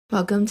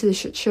Welcome to the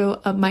shit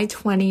show of my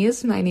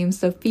 20s. My name's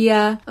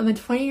Sophia. I'm a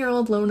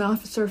 20-year-old loan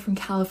officer from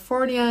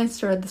California. I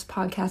started this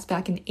podcast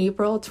back in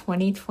April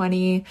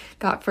 2020.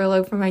 Got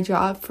furloughed from my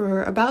job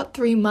for about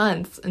 3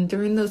 months. And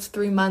during those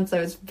 3 months,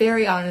 I was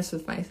very honest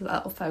with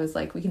myself. I was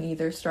like, we can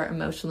either start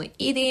emotionally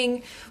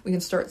eating, we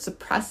can start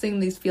suppressing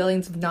these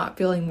feelings of not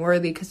feeling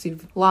worthy because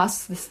you've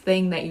lost this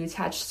thing that you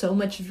attach so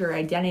much of your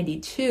identity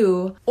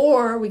to,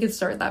 or we could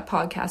start that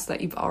podcast that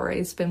you've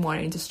always been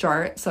wanting to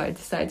start. So I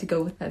decided to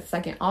go with that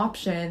second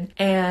option.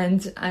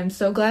 And I'm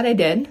so glad I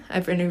did.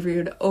 I've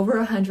interviewed over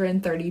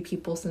 130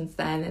 people since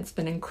then. It's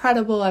been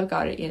incredible. I've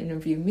got to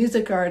interview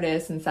music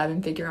artists and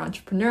seven-figure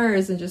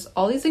entrepreneurs and just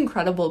all these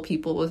incredible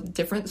people with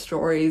different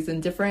stories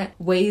and different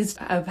ways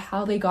of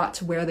how they got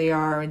to where they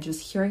are, and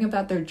just hearing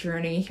about their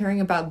journey,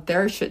 hearing about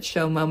their shit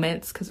show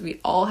moments, because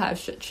we all have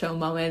shit show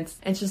moments,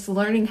 and just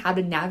learning how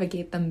to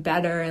navigate them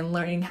better and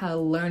learning how to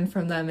learn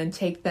from them and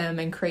take them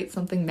and create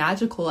something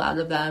magical out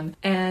of them.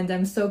 And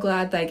I'm so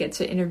glad that I get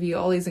to interview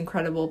all these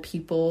incredible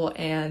people.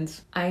 And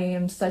I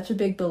am such a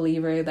big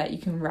believer that you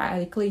can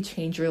radically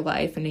change your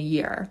life in a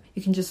year.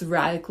 You can just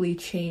radically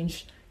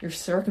change your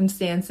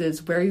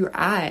circumstances, where you're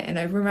at. And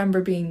I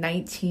remember being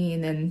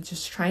 19 and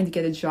just trying to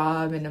get a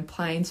job and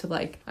applying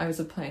to I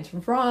was applying to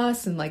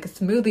Ross and a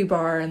smoothie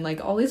bar, and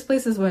all these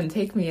places wouldn't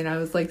take me. And I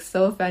was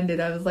so offended.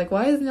 I was like,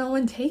 why is no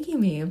one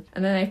taking me? And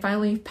then I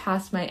finally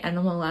passed my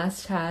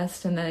NMLS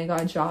test, and then I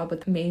got a job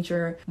with a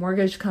major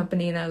mortgage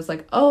company. And I was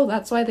like, oh,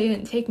 that's why they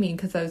didn't take me,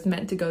 because I was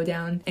meant to go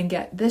down and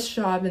get this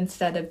job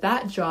instead of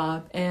that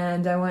job.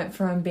 And I went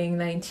from being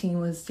 19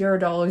 with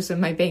 $0 in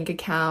my bank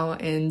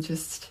account and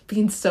just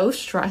being so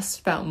stressed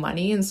about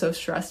money and so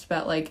stressed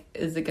about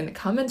is it going to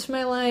come into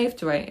my life?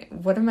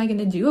 What am I going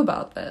to do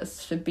about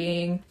this? To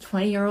being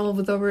 20-year-old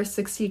with over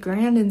 60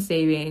 grand in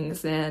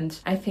savings. And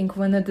I think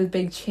one of the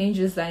big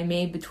changes that I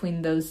made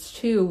between those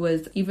two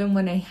was, even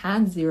when I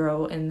had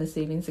zero in the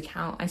savings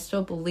account, I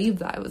still believed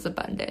that I was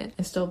abundant.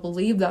 I still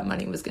believed that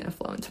money was going to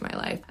flow into my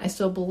life. I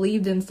still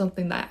believed in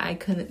something that I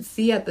couldn't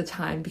see at the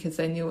time, because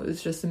I knew it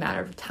was just a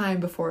matter of time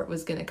before it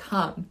was going to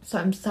come. So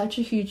I'm such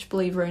a huge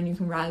believer in you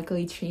can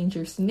radically change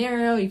your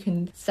scenario. You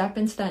can step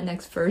into that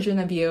next version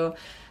of you.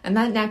 And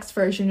that next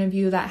version of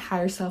you, that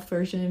higher self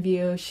version of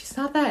you, she's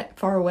not that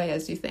far away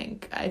as you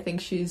think. I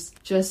think there's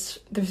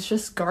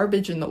just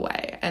garbage in the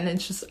way. And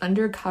it's just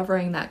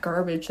uncovering that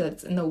garbage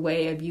that's in the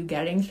way of you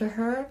getting to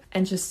her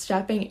and just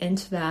stepping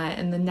into that.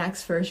 And the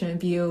next version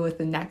of you with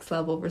the next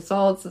level of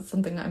results, it's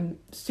something I'm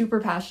super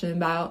passionate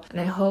about.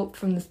 And I hope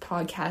from this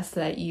podcast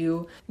that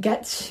you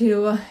get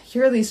to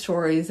hear these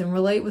stories and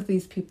relate with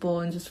these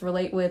people, and just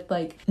relate with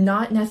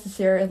not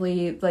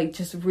necessarily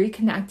just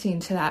reconnecting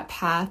to that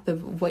path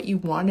of what you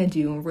want to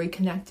do, and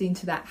reconnecting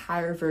to that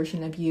higher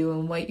version of you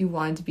and what you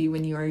wanted to be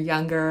when you were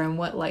younger, and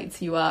what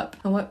lights you up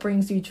and what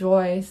brings you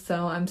joy.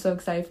 So I'm so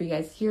excited for you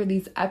guys to hear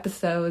these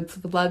episodes.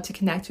 Would love to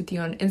connect with you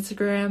on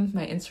Instagram.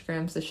 My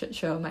Instagram's the shit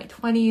show of my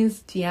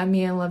 20s. DM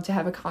me. I'd love to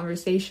have a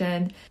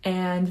conversation,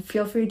 and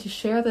feel free to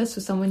share this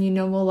with someone you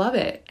know will love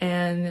it.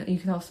 And you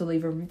can also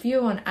leave a review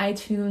on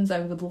iTunes. I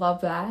would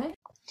love that.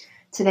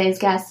 Today's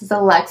guest is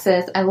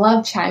Alexis. I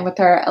love chatting with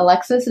her.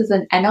 Alexis is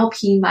an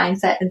NLP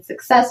mindset and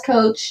success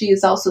coach. She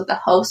is also the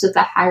host of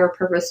the Higher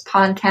Purpose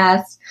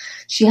podcast.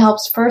 She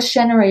helps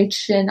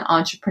first-generation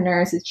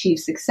entrepreneurs achieve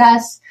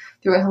success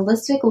through a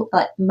holistic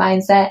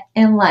mindset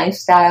and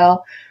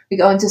lifestyle. We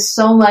go into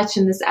so much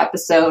in this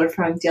episode,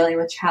 from dealing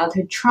with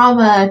childhood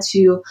trauma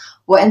to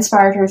what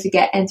inspired her to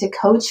get into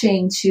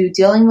coaching, to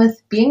dealing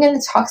with being in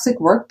a toxic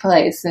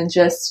workplace, and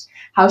just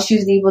how she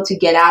was able to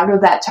get out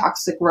of that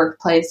toxic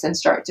workplace and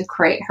start to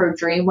create her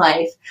dream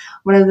life.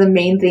 One of the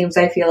main themes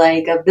I feel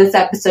of this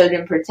episode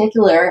in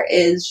particular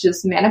is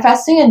just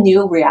manifesting a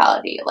new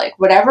reality.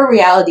 Whatever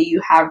reality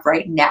you have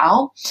right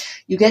now,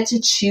 you get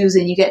to choose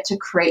and you get to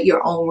create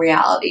your own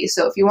reality.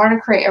 So if you want to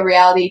create a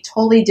reality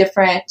totally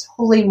different,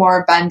 totally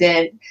more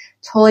abundant,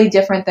 totally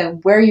different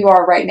than where you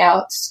are right now,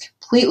 it's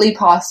completely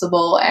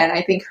possible. And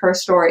I think her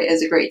story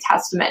is a great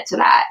testament to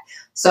that.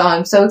 So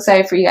I'm so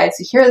excited for you guys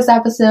to hear this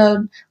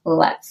episode.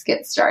 Let's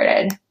get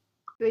started.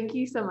 Thank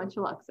you so much,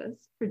 Alexis,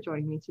 for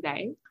joining me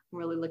today. I'm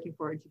really looking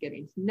forward to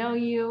getting to know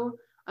you.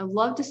 I'd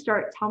love to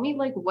start. Tell me,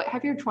 what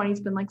have your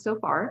 20s been like so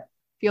far?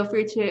 Feel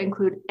free to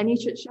include any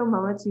shit show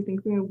moments you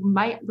think we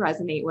might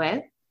resonate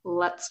with.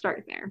 Let's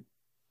start there.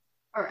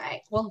 All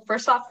right. Well,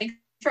 first off, thanks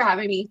for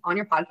having me on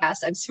your podcast.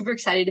 I'm super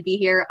excited to be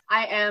here.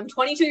 I am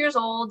 22 years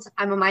old.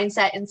 I'm a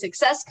mindset and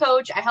success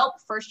coach. I help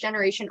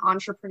first-generation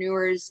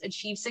entrepreneurs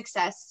achieve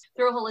success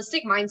through a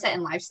holistic mindset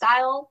and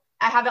lifestyle.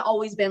 I haven't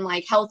always been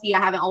healthy. I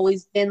haven't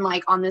always been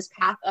on this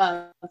path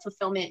of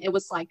fulfillment. It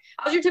was I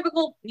was your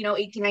typical,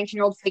 18,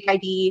 19-year-old fake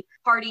ID,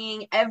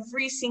 partying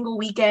every single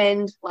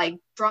weekend,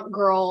 drunk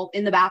girl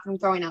in the bathroom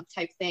throwing up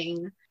type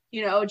thing.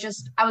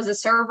 I was a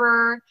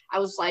server. I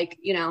was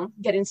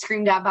getting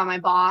screamed at by my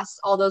boss,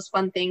 all those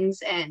fun things,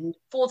 and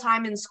full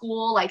time in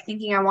school,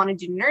 thinking I want to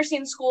do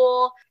nursing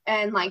school,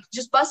 and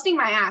just busting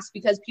my ass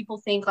because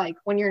people think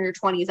when you're in your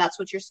 20s, that's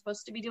what you're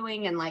supposed to be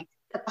doing. And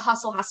that the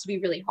hustle has to be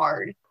really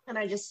hard. And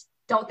I just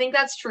don't think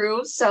that's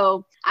true.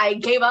 So I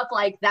gave up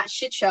like that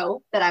shit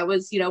show that I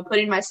was,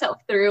 putting myself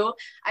through.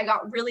 I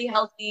got really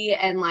healthy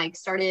and like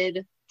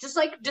started just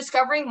like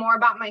discovering more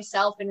about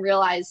myself and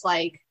realized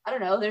like, I don't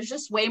know, there's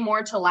just way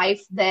more to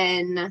life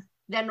than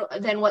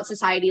what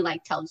society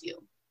like tells you.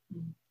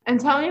 And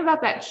tell me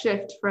about that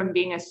shift from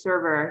being a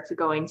server to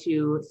going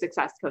to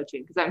success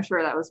coaching, because I'm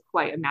sure that was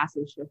quite a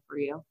massive shift for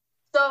you.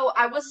 So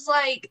I was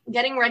like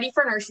getting ready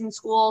for nursing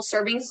school.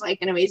 Serving is like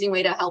an amazing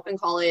way to help in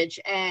college.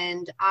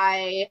 And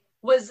I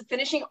was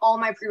finishing all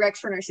my prereqs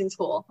for nursing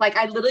school. Like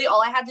I literally,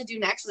 all I had to do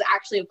next was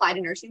actually apply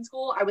to nursing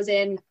school. I was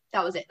in,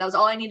 that was it. That was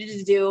all I needed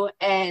to do.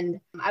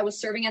 And I was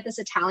serving at this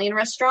Italian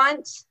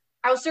restaurant.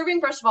 I was serving,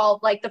 first of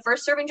all, like the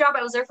first serving job,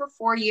 I was there for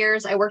 4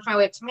 years. I worked my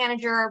way up to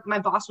manager. My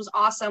boss was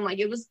awesome. Like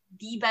it was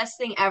the best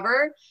thing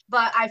ever.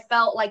 But I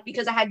felt like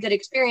because I had good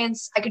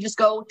experience, I could just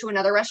go to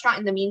another restaurant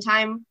in the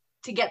meantime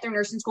to get through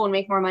nursing school and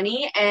make more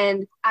money.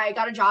 And I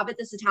got a job at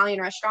this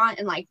Italian restaurant,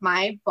 and like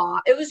my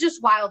boss, it was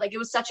just wild. Like it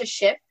was such a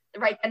shift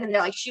right then and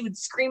there. Like she would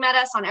scream at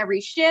us on every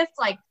shift,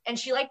 like, and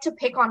she liked to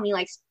pick on me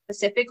like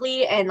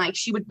specifically. And like,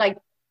 she would like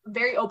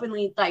very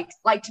openly like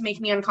to make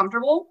me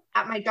uncomfortable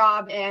at my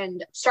job,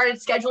 and started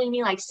scheduling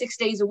me like 6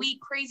 days a week,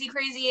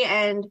 crazy.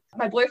 And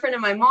my boyfriend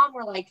and my mom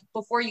were like,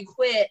 before you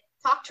quit,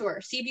 talk to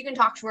her, see if you can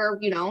talk to her,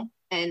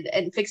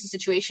 and fix the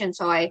situation.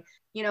 So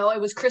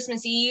it was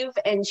Christmas Eve,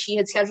 and she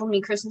had scheduled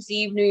me Christmas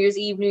Eve, New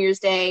Year's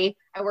Day.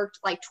 I worked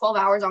like 12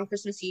 hours on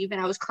Christmas Eve,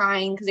 and I was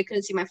crying because I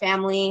couldn't see my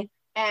family.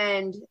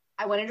 And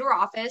I went into her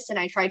office and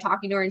I tried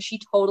talking to her, and she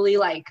totally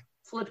like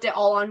flipped it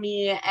all on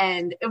me.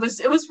 And it was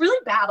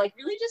really bad, like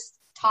really just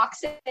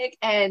toxic.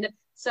 And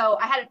so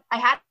I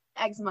had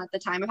eczema at the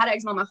time. I've had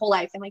eczema my whole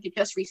life, and like it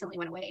just recently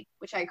went away,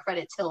 which I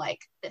credit to like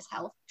this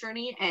health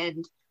journey.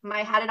 And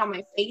I had it on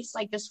my face,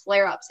 like just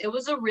flare-ups. It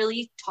was a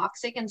really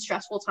toxic and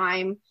stressful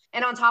time.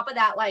 And on top of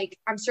that, like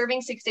I'm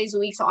serving 6 days a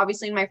week. So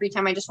obviously in my free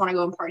time, I just want to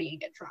go and party and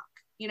get drunk,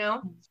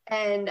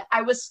 And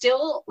I was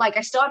still like,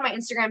 I still had my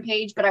Instagram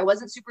page, but I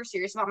wasn't super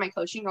serious about my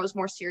coaching. I was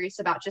more serious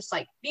about just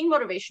like being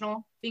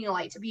motivational, being a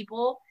light to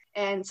people.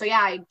 And so,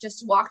 yeah, I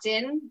just walked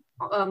in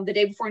the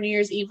day before New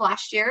Year's Eve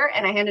last year,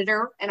 and I handed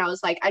her, and I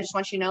was like, I just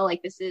want you to know,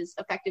 like, this is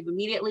effective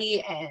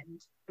immediately,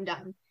 and I'm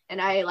done.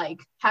 And I like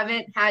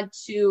haven't had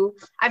to,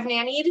 I've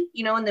nannied,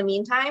 in the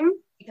meantime,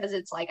 because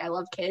it's like, I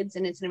love kids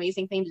and it's an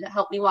amazing thing to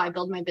help me while I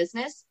build my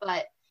business,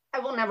 but I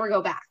will never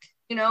go back.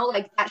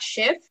 Like that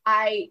shift,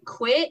 I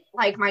quit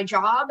like my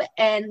job,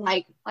 and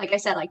like I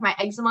said, like my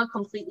eczema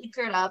completely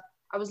cleared up.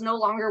 I was no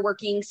longer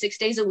working 6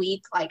 days a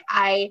week. Like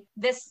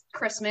this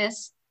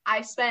Christmas,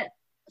 I spent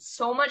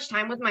so much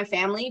time with my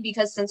family,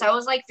 because since I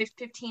was like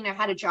 15, I've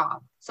had a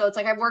job. So it's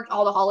like I've worked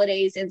all the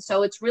holidays. And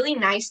so it's really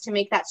nice to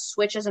make that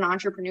switch as an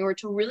entrepreneur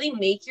to really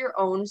make your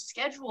own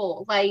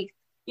schedule. Like,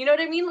 you know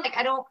what I mean? Like,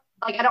 I don't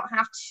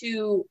have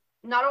to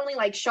not only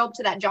like show up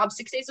to that job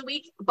 6 days a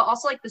week, but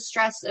also like the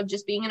stress of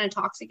just being in a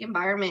toxic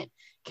environment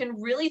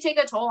can really take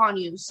a toll on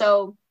you.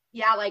 So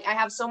yeah, like I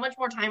have so much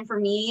more time for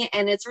me,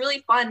 and it's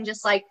really fun.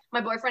 Just like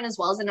my boyfriend as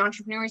well as an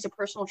entrepreneur, he's a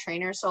personal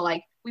trainer. So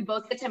like we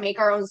both get to make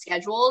our own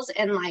schedules,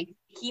 and like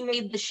he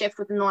made the shift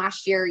within the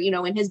last year,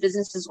 in his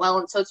business as well.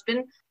 And so it's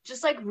been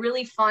just like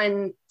really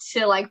fun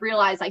to like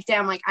realize like,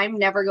 damn, like I'm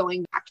never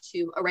going back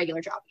to a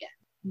regular job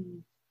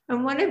again.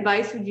 And what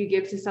advice would you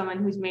give to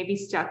someone who's maybe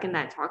stuck in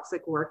that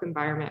toxic work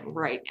environment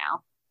right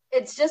now?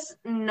 It's just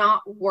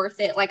not worth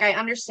it. Like I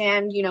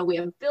understand, we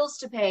have bills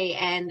to pay,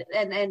 and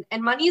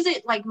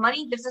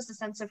money gives us a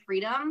sense of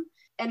freedom,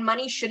 and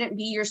money shouldn't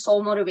be your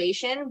sole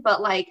motivation.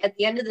 But like at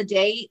the end of the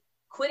day,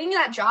 quitting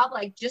that job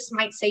like just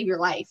might save your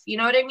life. You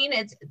know what I mean?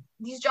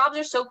 These jobs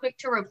are so quick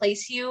to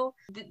replace you.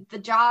 The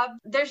job,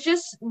 there's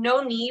just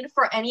no need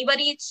for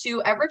anybody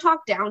to ever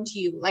talk down to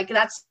you. Like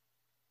that's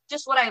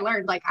just what I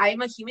learned. Like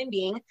I'm a human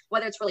being,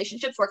 whether it's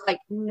relationships, work, like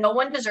no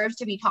one deserves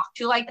to be talked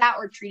to like that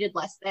or treated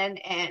less than.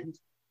 And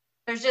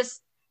there's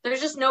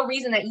just no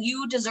reason that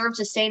you deserve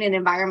to stay in an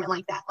environment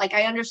like that. Like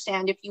I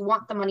understand if you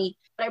want the money,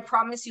 but I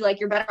promise you, like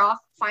you're better off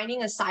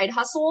finding a side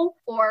hustle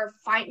or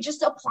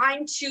just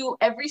applying to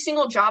every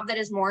single job that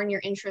is more in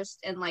your interest.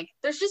 And like,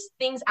 there's just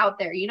things out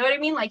there, you know what I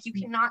mean? Like you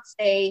cannot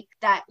say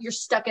that you're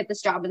stuck at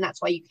this job and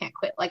that's why you can't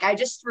quit. Like, I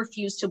just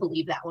refuse to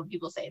believe that when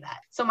people say that.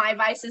 So my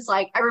advice is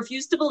like, I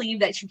refuse to believe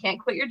that you can't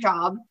quit your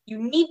job. You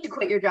need to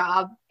quit your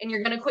job, and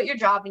you're going to quit your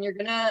job, and you're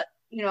going to,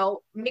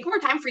 make more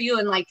time for you,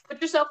 and like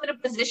put yourself in a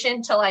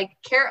position to like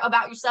care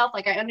about yourself.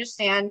 Like I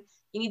understand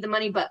you need the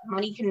money, but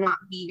money cannot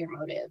be your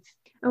motive.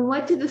 And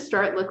what did the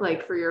start look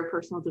like for your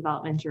personal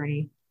development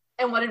journey?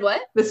 And what did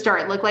what? The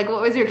start look like?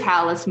 What was your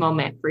catalyst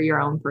moment for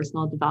your own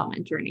personal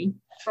development journey?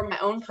 For my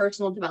own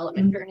personal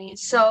development journey.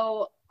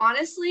 So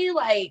honestly,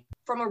 like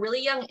from a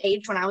really young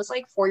age, when I was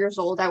like 4 years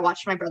old, I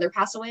watched my brother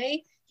pass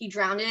away. He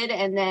drowned,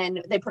 and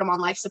then they put him on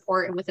life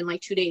support. And within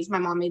like 2 days, my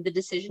mom made the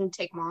decision to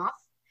take him off.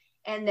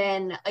 And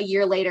then a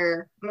year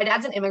later, my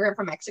dad's an immigrant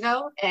from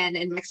Mexico, and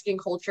in Mexican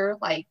culture,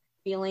 like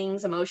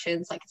feelings,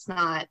 emotions, like it's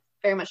not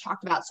very much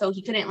talked about. So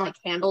he couldn't like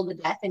handle the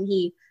death, and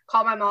he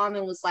called my mom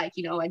and was like,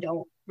 I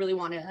don't really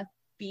want to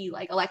be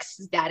like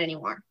Alexis' dad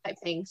anymore type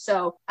thing.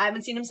 So I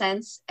haven't seen him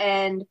since.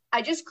 And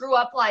I just grew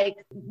up like,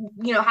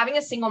 having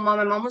a single mom.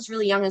 My mom was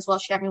really young as well.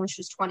 She had me when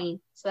she was 20.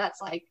 So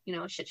that's like,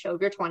 a shit show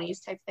of your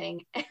 20s type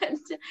thing. And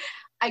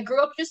I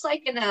grew up just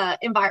like in a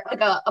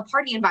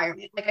party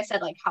environment. Like I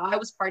said, like how I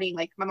was partying,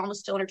 like my mom was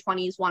still in her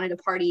 20s, wanted to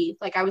party.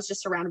 Like I was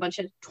just around a bunch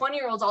of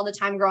 20-year-olds all the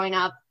time growing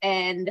up.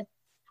 And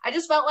I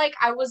just felt like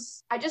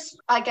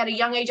at a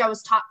young age, I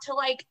was taught to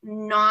like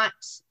not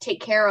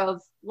take care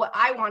of what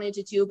I wanted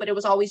to do, but it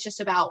was always just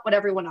about what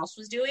everyone else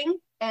was doing.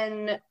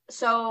 And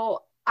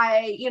so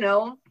I,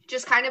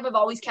 just kind of have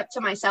always kept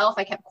to myself.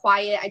 I kept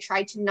quiet. I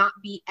tried to not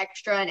be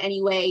extra in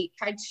any way,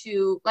 tried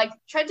to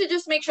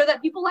just make sure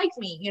that people liked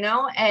me,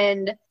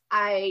 and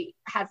I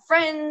had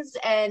friends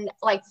and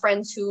like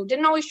friends who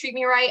didn't always treat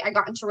me right. I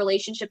got into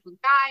relationships with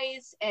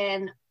guys,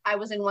 and I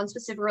was in one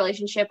specific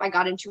relationship I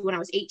got into when I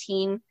was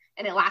 18.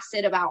 And it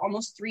lasted about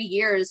almost 3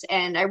 years.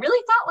 And I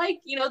really thought like,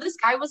 this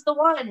guy was the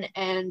one.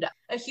 And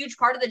a huge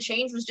part of the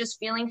change was just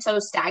feeling so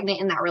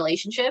stagnant in that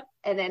relationship.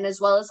 And then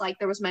as well as like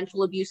there was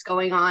mental abuse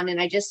going on. And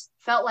I just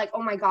felt like,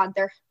 oh my God,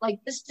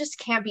 this just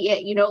can't be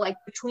it. Like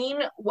between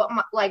what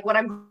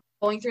I'm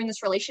going through in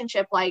this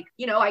relationship, like,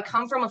 I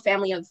come from a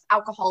family of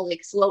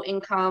alcoholics, low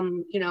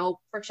income,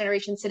 first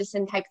generation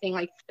citizen type thing.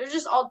 Like there's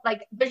just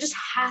there just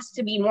has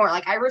to be more.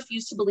 Like I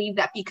refuse to believe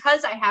that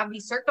because I have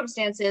these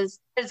circumstances,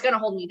 it's going to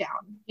hold me down.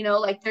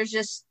 Like there's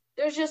just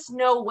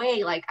no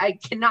way. Like I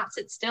cannot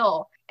sit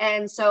still.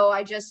 And so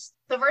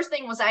the first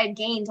thing was I had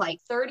gained like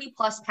 30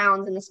 plus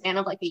pounds in the span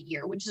of like a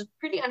year, which is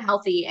pretty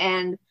unhealthy.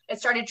 And it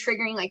started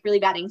triggering like really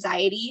bad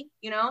anxiety,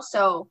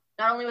 so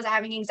not only was I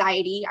having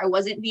anxiety, I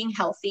wasn't being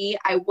healthy.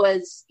 I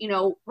was,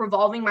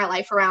 revolving my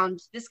life around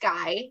this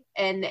guy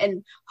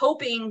and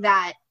hoping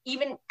that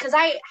even because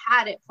I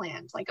had it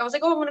planned, like I was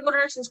like, oh, I'm going to go to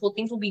nursing school.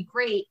 Things will be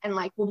great. And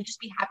like, we'll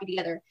just be happy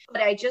together.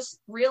 But I just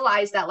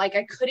realized that like,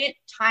 I couldn't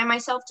tie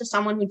myself to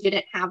someone who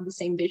didn't have the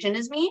same vision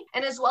as me.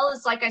 And as well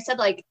as, like I said,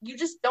 like, you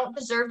just don't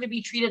deserve to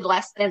be treated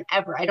less than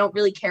ever. I don't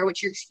really care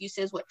what your excuse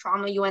is, what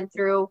trauma you went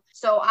through.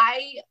 So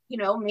I,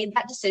 made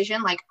that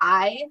decision. Like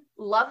I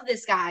love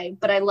this guy,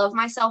 but I love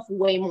myself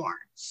way more.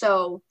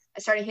 So I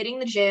started hitting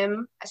the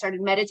gym. I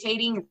started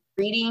meditating,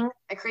 reading.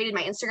 I created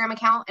my Instagram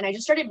account and I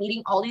just started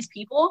meeting all these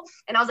people.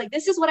 And I was like,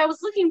 this is what I was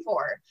looking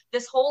for.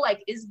 This whole,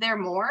 like, is there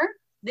more?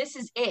 This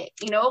is it.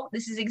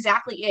 This is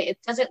exactly it. It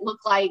doesn't look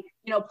like,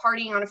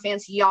 partying on a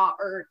fancy yacht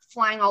or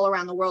flying all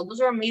around the world.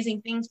 Those are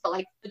amazing things. But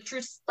like the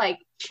truth, like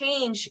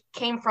change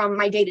came from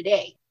my day to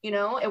day,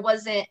 it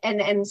wasn't.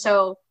 And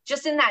so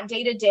just in that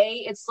day to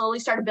day, it slowly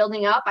started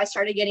building up. I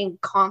started getting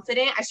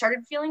confident. I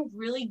started feeling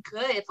really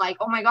good. Like,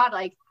 oh my God,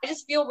 like I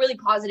just feel really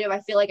positive. I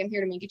feel like I'm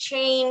here to make a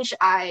change.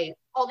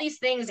 All these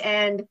things.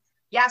 And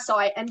yeah, so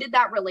I ended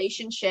that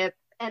relationship.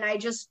 And I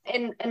just,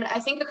 and I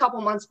think a couple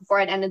months before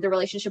I'd ended the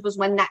relationship was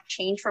when that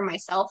change for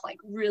myself, like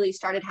really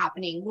started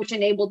happening, which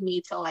enabled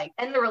me to like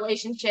end the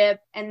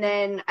relationship. And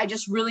then I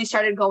just really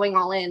started going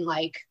all in,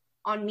 like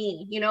on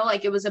me,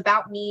 like it was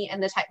about me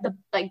and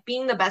like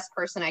being the best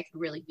person I could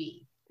really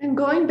be. And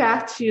going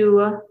back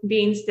to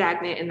being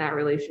stagnant in that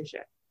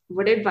relationship,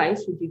 what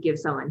advice would you give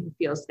someone who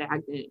feels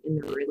stagnant in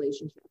their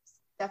relationships?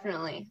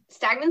 Definitely.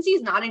 Stagnancy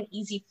is not an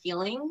easy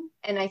feeling.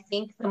 And I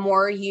think the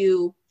more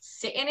you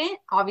sit in it,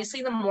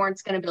 obviously, the more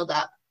it's going to build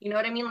up. You know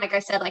what I mean? Like I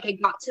said, like I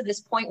got to this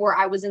point where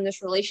I was in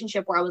this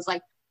relationship where I was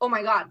like, oh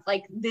my God,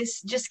 like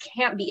this just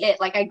can't be it.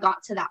 Like I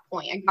got to that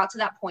point. I got to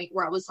that point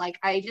where I was like,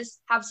 I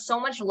just have so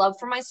much love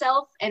for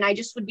myself and I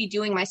just would be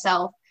doing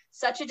myself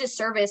such a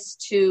disservice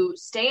to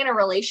stay in a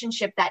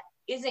relationship that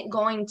isn't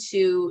going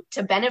to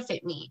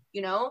benefit me,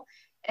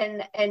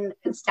 and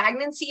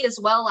stagnancy as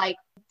well. Like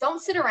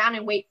don't sit around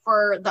and wait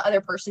for the other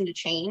person to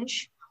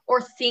change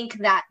or think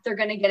that they're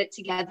going to get it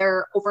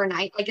together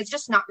overnight. Like it's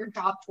just not your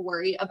job to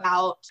worry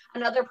about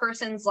another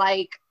person's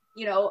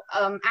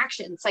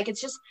actions. Like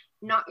it's just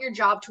not your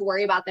job to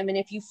worry about them. And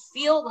if you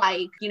feel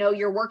like,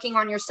 you're working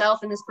on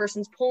yourself and this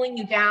person's pulling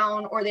you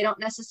down or they don't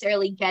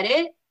necessarily get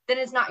it, then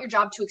it's not your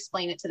job to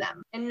explain it to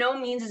them. And no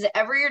means is it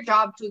ever your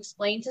job to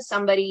explain to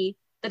somebody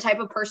the type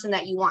of person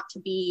that you want to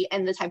be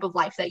and the type of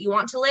life that you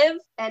want to live.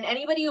 And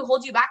anybody who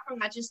holds you back from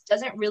that just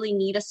doesn't really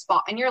need a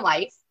spot in your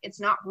life. It's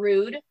not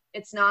rude.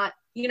 It's not,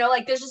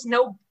 there's just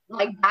no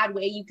bad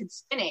way you could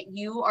spin it.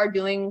 You are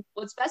doing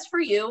what's best for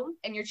you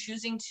and you're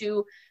choosing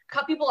to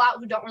cut people out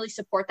who don't really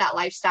support that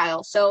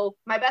lifestyle. So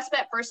my best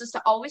bet first is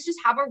to always just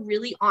have a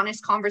really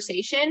honest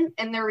conversation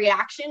and their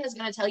reaction is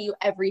going to tell you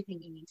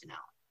everything you need to know.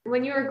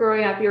 When you were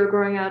growing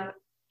up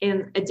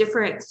in a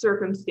different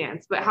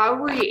circumstance, but how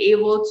were you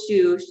able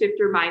to shift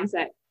your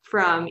mindset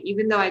from,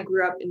 even though I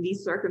grew up in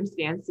these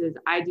circumstances,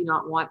 I do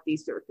not want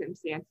these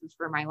circumstances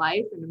for my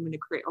life, and I'm going to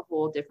create a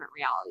whole different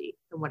reality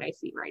than what I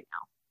see right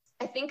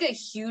now? I think a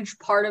huge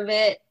part of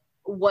it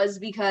was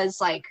because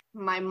like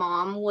my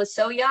mom was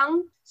so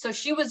young. So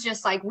she was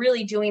just like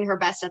really doing her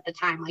best at the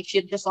time. Like she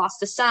had just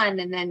lost a son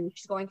and then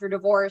she's going through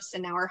divorce.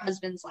 And now her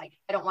husband's like,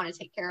 I don't want to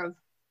take care of,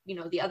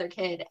 the other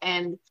kid.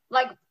 And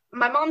like,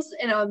 my mom's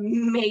an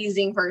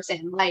amazing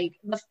person. Like,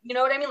 you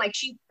know what I mean? Like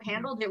she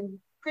handled it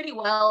pretty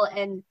well.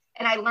 And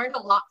And I learned a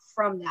lot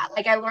from that.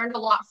 Like I learned a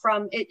lot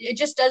from it. It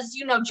just does,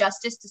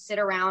 justice to sit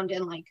around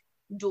and like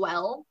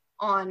dwell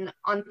on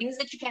things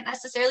that you can't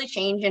necessarily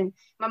change. And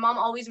my mom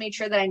always made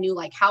sure that I knew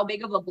like how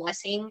big of a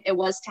blessing it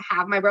was to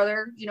have my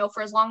brother,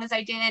 for as long as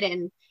I did.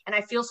 And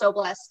I feel so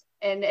blessed.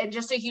 And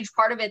just a huge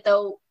part of it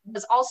though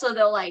was also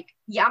though, like,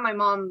 yeah, my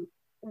mom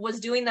was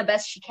doing the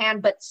best she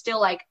can, but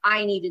still like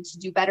I needed to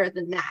do better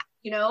than that,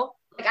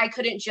 like I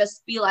couldn't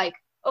just be like,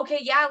 okay,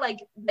 yeah, like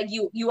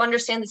you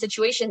understand the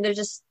situation. They're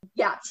just,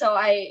 yeah. So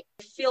I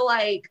feel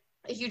like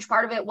a huge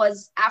part of it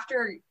was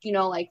after,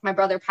 like my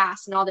brother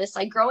passed and all this,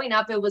 like growing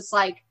up, it was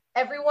like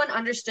everyone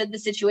understood the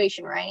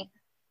situation, right?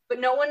 But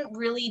no one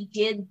really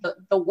did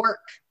the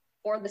work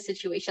for the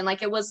situation.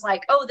 Like it was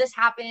like, oh, this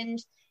happened.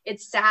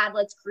 It's sad.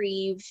 Let's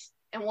grieve.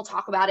 And we'll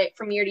talk about it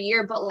from year to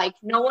year. But like,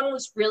 no one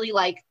was really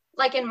like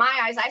in my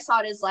eyes, I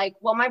saw it as like,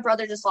 well, my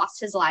brother just lost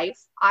his life.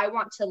 I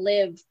want to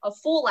live a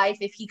full life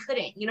if he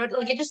couldn't,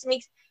 like it just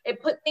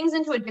put things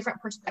into a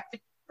different perspective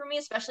for me,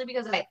 especially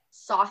because I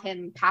saw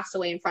him pass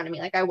away in front of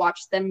me. Like I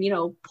watched them,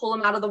 pull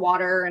him out of the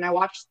water, and I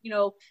watched,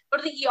 go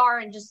to the ER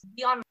and just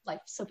be on like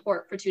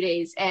support for 2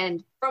 days.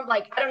 And from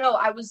like, I don't know,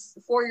 I was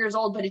 4 years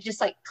old, but it just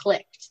like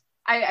clicked.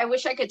 I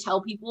wish I could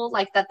tell people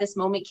like that this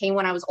moment came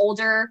when I was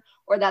older,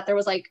 or that there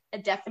was like a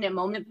definite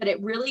moment, but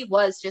it really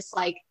was just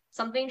like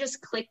something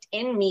just clicked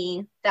in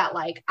me that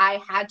like I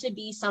had to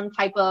be some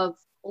type of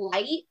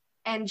light.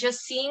 And just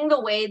seeing the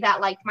way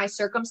that like my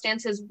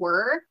circumstances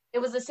were, it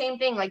was the same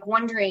thing, like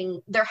wondering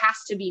there has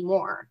to be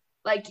more.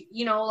 Like,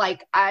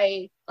 like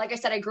I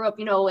said, I grew up,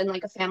 in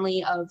like a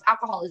family of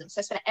alcoholism. So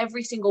I spent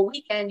every single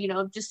weekend,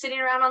 just sitting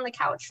around on the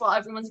couch while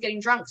everyone's getting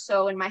drunk.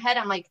 So in my head,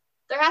 I'm like,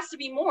 there has to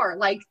be more.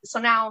 Like, so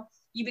now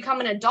you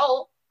become an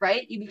adult,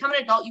 right? You become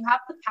an adult, you have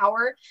the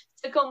power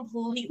to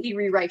completely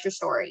rewrite your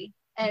story.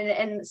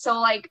 And so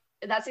like,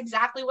 that's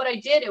exactly what I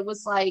did. It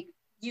was like,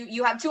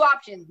 you have two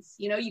options,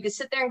 you could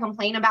sit there and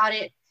complain about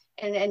it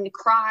and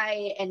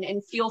cry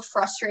and feel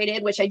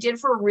frustrated, which I did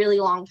for a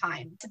really long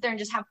time. Sit there and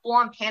just have full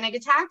on panic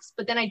attacks.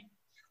 But then I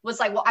was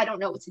like, well, I don't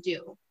know what to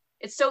do.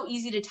 It's so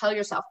easy to tell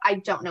yourself, I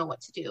don't know what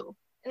to do.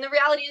 And the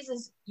reality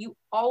is you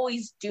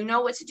always do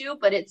know what to do,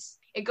 but it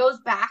goes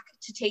back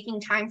to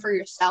taking time for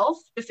yourself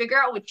to figure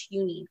out what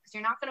you need, because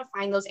you're not going to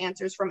find those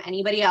answers from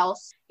anybody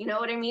else. You know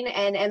what I mean?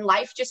 And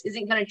life just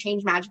isn't going to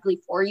change magically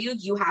for you.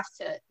 You have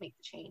to make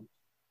the change.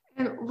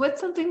 And what's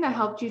something that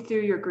helped you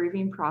through your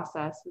grieving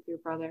process with your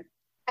brother?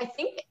 I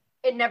think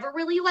it never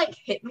really like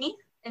hit me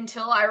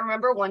until I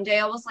remember one day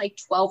I was like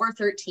 12 or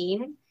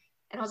 13,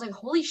 and I was like,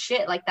 holy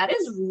shit, like that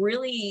is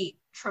really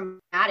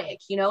traumatic,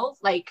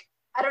 like,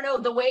 I don't know,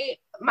 the way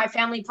my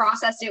family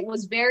processed it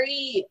was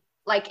very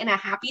like in a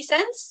happy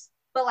sense,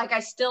 but like I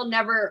still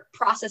never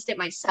processed it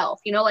myself,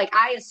 like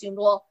I assumed,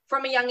 well,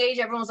 from a young age,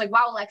 everyone was like,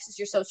 wow, Alexis,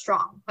 you're so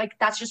strong. Like,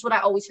 that's just what I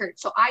always heard.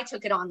 So I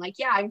took it on like,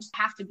 yeah, I just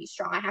have to be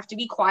strong. I have to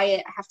be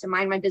quiet. I have to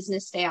mind my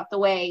business, stay out the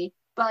way.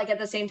 But like at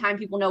the same time,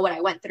 people know what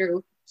I went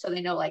through. So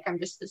they know like I'm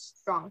just this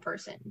strong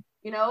person,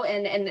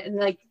 and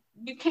like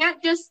you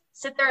can't just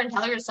sit there and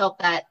tell yourself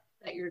that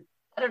you're,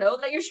 I don't know,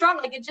 that you're strong.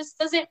 Like it just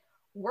doesn't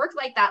work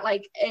like that.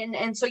 Like,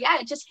 and so, yeah,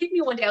 it just hit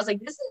me one day. I was like,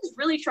 this is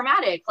really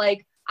traumatic.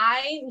 Like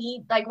I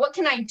need, like, what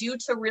can I do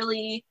to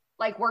really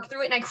like work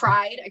through it? And I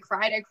cried.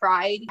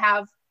 I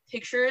have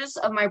pictures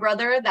of my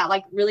brother that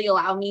like really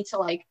allow me to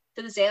like,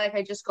 to this day, like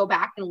I just go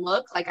back and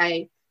look, like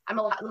I'm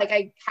a lot, like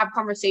I have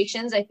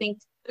conversations. I think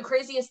the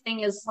craziest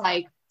thing is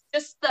like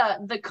just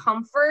the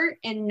comfort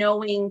in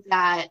knowing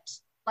that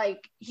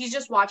like he's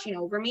just watching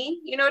over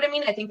me. You know what I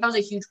mean? I think that was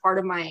a huge part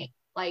of my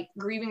like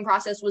grieving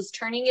process, was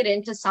turning it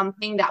into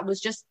something that was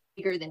just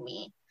bigger than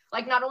me.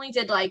 Like not only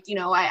did like,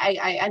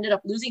 I ended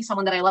up losing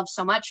someone that I loved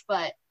so much,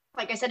 but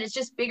like I said, it's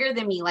just bigger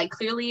than me. Like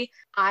clearly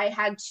I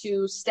had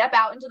to step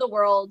out into the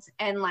world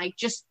and like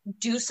just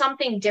do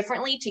something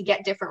differently to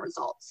get different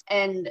results.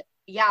 And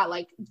yeah,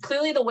 like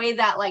clearly the way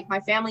that like my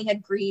family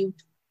had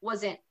grieved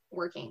wasn't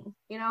working,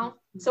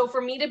 So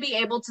for me to be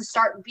able to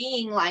start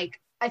being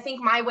like, I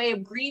think my way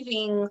of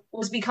grieving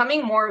was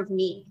becoming more of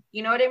me.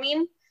 You know what I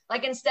mean?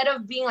 Like, instead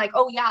of being like,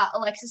 oh yeah,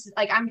 Alexis,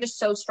 like, I'm just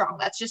so strong.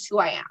 That's just who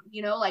I am.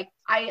 Like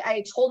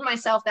I told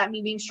myself that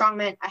me being strong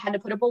meant I had to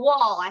put up a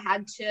wall. I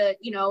had to,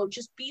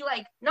 just be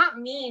like, not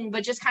mean,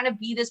 but just kind of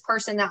be this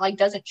person that like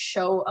doesn't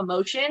show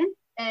emotion.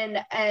 And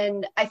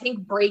I think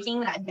breaking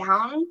that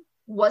down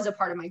was a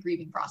part of my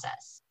grieving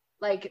process.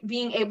 Like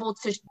being able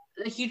to,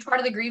 a huge part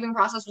of the grieving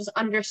process was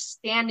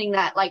understanding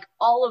that like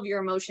all of your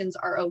emotions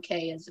are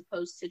okay, as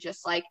opposed to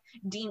just like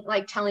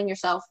telling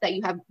yourself that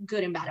you have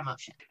good and bad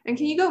emotion. And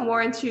can you go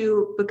more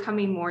into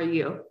becoming more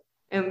you?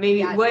 And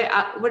maybe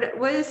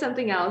what is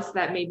something else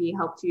that maybe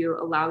helped you,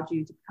 allowed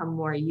you to become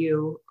more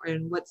you?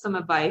 And what's some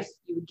advice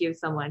you would give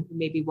someone who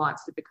maybe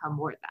wants to become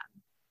more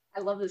them? I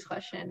love this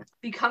question.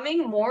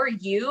 Becoming more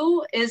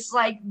you is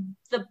like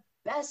the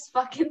best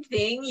fucking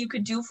thing you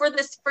could do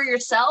for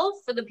yourself,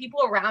 for the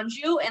people around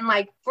you, and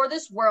like for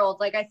this world.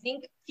 Like I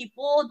think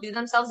people do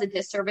themselves a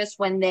disservice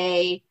when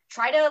they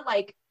try to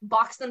like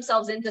box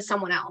themselves into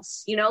someone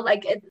else, you know,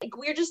 like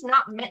we're just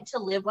not meant to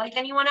live like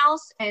anyone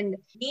else. And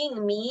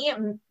being me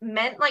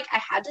meant like I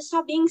had to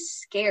stop being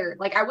scared.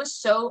 Like I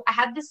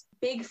had this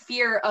big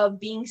fear of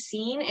being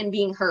seen and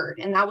being heard.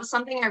 And that was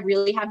something I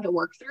really had to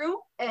work through.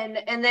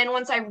 And then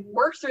once I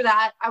worked through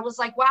that, I was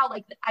like, wow,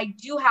 like I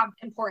do have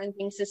important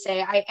things to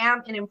say. I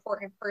am an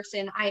important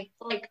person. I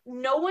like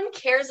no one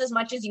cares as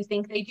much as you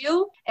think they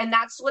do. And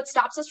that's what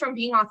stops us from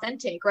being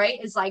authentic, right?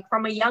 Is like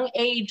from a young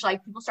age,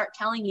 like people start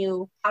telling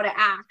you how to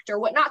act or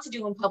what not to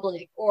do in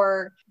public,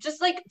 or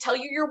just like tell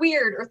you you're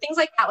weird or things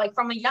like that. Like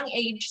from a young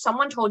age,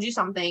 someone told you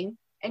something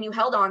and you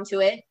held on to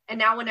it. And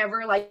now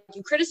whenever like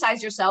you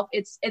criticize yourself,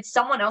 it's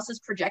someone else's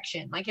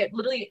projection. Like it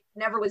literally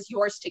never was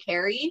yours to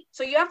carry.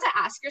 So you have to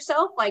ask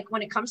yourself, like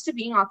when it comes to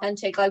being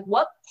authentic, like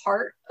what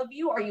part of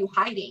you are you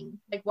hiding?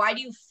 Like why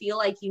do you feel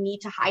like you need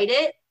to hide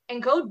it?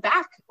 And go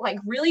back, like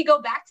really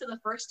go back to the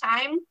first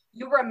time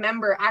you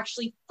remember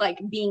actually like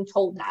being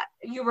told that.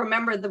 You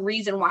remember the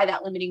reason why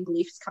that limiting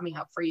belief is coming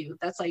up for you.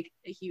 That's like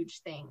a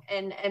huge thing.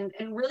 And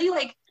really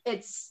like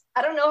it's,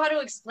 I don't know how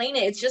to explain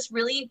it. It's just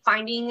really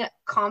finding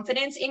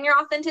confidence in your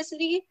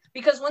authenticity,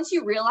 because once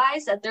you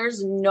realize that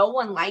there's no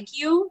one like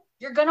you,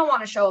 you're going to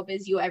want to show up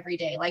as you every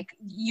day. Like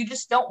you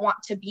just don't want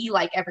to be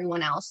like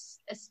everyone else,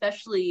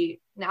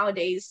 especially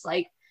nowadays.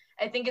 Like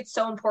I think it's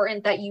so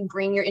important that you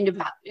bring your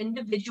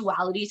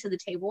individuality to the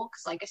table.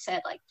 Cause like I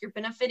said, like you're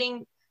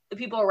benefiting the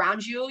people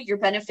around you, you're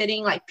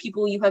benefiting like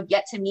people you have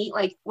yet to meet.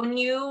 Like when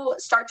you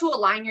start to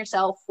align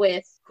yourself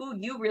with who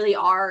you really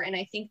are. And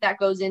I think that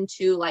goes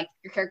into like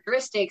your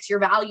characteristics, your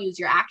values,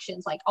 your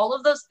actions, like all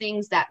of those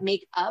things that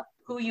make up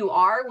who you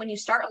are. When you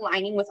start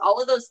aligning with all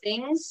of those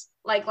things,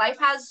 like life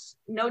has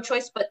no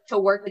choice but to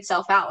work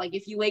itself out. Like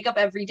if you wake up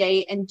every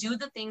day and do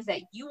the things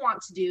that you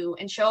want to do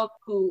and show up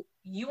who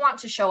you want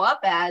to show up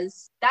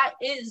as, that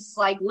is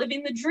like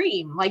living the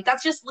dream. Like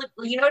that's just,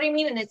 you know what I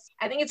mean? And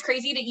I think it's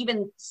crazy to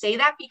even say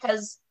that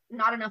because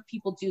not enough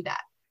people do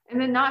that. And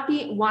then not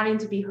be wanting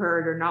to be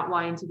heard or not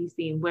wanting to be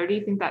seen. Where do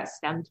you think that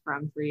stemmed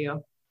from for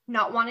you?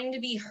 Not wanting to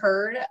be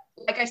heard.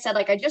 Like I said,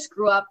 like I just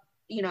grew up,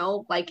 you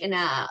know, like in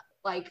a,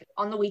 like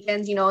on the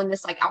weekends, you know, in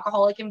this like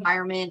alcoholic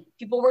environment,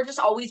 people were just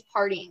always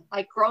partying.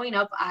 Like growing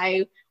up,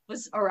 I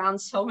was around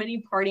so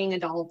many partying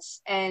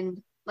adults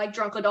and like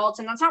drunk adults.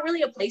 And that's not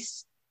really a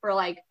place for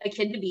like a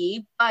kid to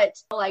be. But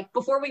like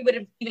before we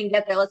would even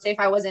get there, let's say if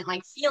I wasn't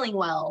like feeling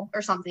well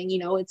or something, you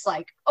know, it's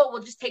like, oh,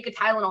 we'll just take a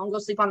Tylenol and go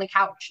sleep on the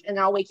couch and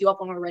then I'll wake you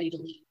up when we're ready to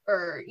leave.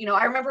 Or, you know,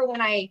 I remember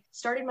when I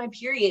started my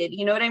period,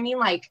 you know what I mean?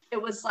 Like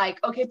it was like,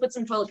 okay, put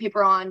some toilet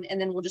paper on and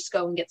then we'll just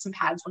go and get some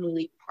pads when we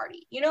leave the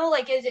party. You know,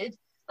 like it's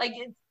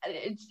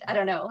I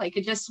don't know, like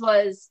it just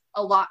was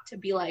a lot to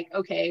be like,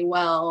 okay,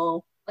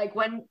 well,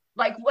 when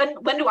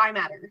do I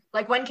matter?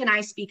 Like when can I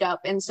speak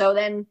up? And so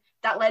then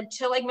that led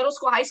to like middle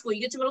school, high school.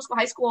 You get to middle school,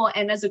 high school,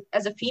 and as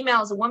a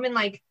female, as a woman,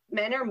 like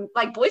men are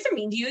like boys are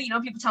mean to you. You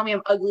know, people tell me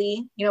I'm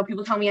ugly. You know,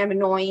 people tell me I'm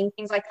annoying,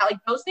 things like that. Like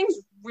those things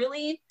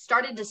really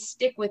started to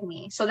stick with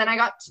me. So then I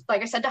got,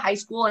 like I said, to high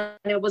school, and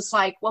it was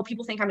like, well,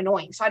 people think I'm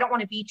annoying, so I don't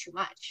want to be too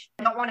much.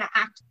 I don't want to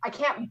act. I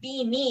can't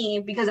be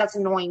me because that's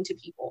annoying to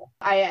people.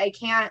 I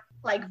can't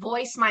like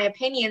voice my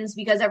opinions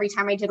because every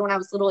time I did when I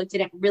was little, it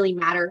didn't really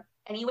matter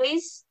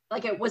anyways.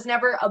 Like it was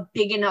never a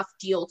big enough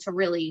deal to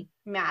really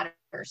matter.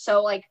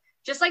 So like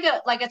just like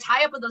a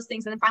tie up of those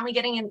things, and then finally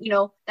getting in, you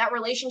know, that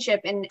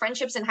relationship and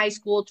friendships in high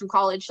school through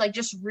college, like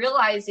just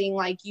realizing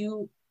like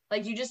you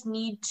just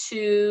need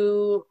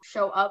to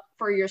show up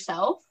for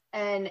yourself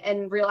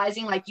and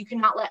realizing like you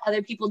cannot let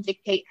other people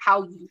dictate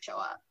how you show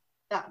up.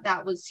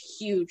 That was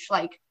huge.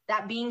 Like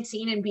that being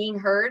seen and being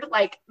heard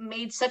like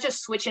made such a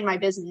switch in my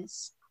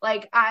business.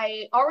 Like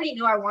I already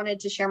knew I wanted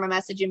to share my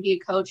message and be a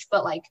coach,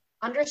 but like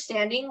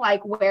understanding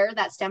like where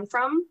that stemmed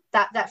from,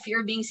 that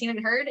fear of being seen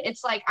and heard,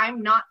 it's like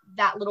I'm not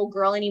that little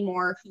girl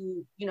anymore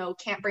who, you know,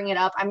 can't bring it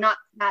up. I'm not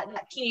that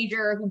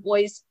teenager who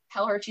boys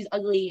tell her she's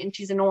ugly and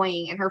she's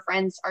annoying and her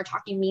friends are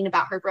talking mean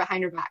about her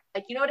behind her back.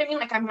 Like, you know what I mean?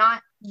 Like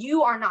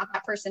you are not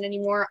that person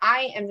anymore.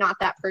 I am not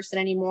that person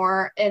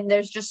anymore. And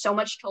there's just so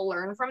much to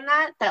learn from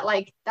that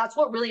like that's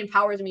what really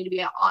empowers me to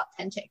be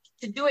authentic,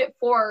 to do it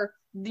for,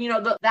 you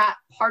know, that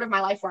part of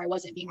my life where I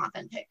wasn't being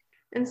authentic.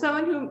 And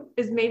someone who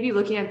is maybe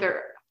looking at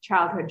their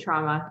childhood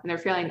trauma and they're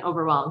feeling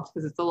overwhelmed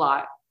because it's a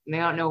lot and they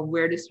don't know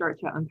where to start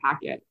to unpack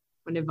it,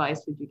 what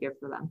advice would you give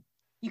for them?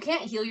 You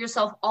can't heal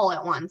yourself all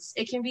at once.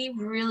 It can be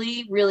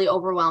really, really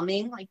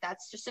overwhelming. Like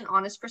that's just an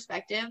honest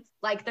perspective.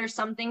 Like there's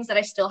some things that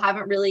I still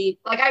haven't really,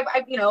 like I've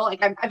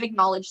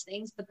acknowledged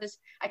things, but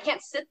I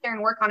can't sit there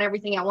and work on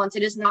everything at once.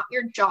 It is not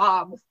your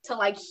job to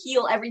like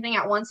heal everything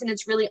at once. And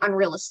it's really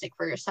unrealistic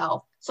for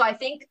yourself. So I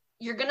think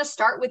you're going to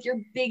start with your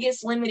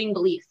biggest limiting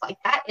belief. Like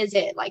that is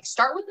it. Like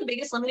start with the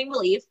biggest limiting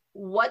belief.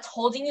 What's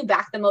holding you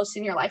back the most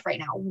in your life right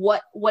now?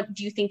 What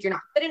do you think you're not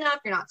good enough?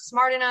 You're not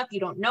smart enough. You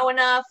don't know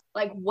enough.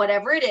 Like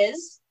whatever it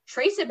is,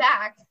 trace it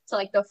back to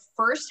like the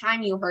first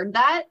time you heard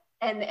that.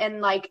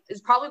 And like,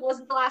 it probably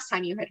wasn't the last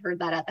time you had heard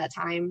that at that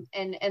time.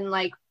 And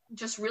like,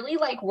 just really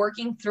like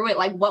working through it.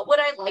 Like, what would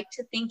I like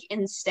to think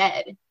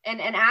instead?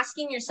 And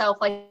asking yourself,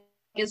 like,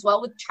 as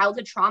well with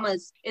childhood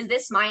traumas, is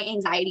this my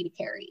anxiety to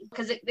carry?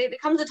 Because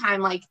it comes a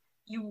time like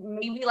you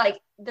maybe like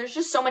there's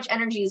just so much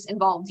energies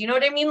involved, you know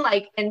what I mean?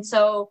 Like, and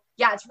so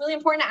yeah, it's really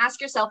important to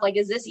ask yourself, like,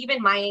 is this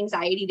even my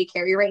anxiety to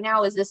carry right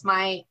now? Is this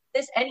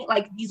any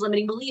like these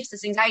limiting beliefs,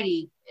 this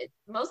anxiety?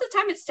 Most of the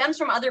time it stems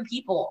from other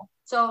people.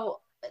 So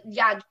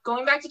yeah,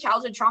 going back to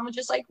childhood trauma,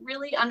 just like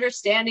really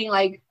understanding,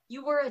 like,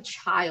 you were a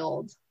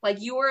child.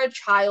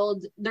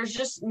 There's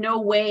just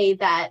no way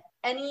that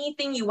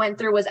anything you went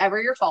through was ever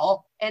your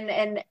fault.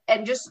 And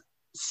just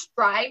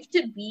strive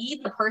to be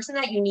the person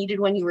that you needed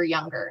when you were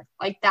younger.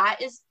 Like,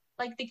 that is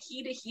like the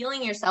key to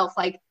healing yourself.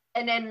 Like,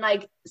 and then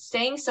like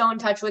staying so in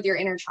touch with your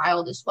inner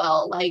child as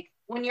well. Like,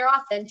 when you're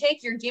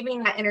authentic, you're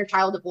giving that inner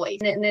child a voice.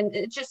 And then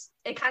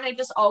it kind of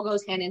just all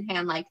goes hand in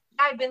hand. Like,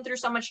 I've been through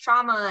so much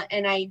trauma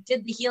and I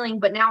did the healing,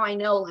 but now I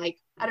know, like,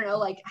 I don't know,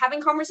 like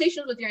having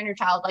conversations with your inner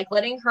child, like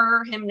letting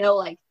him know,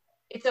 like,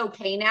 it's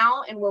okay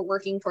now and we're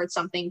working towards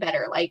something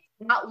better. Like,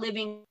 not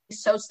living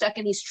so stuck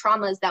in these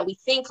traumas that we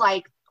think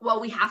like, well,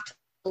 we have to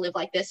live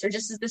like this, or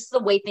just this is the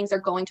way things are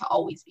going to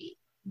always be.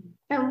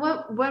 And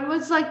when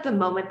was like the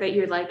moment that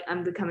you're like,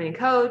 I'm becoming a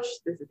coach,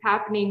 this is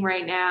happening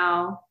right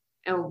now?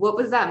 And what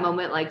was that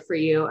moment like for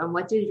you? And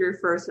what did your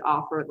first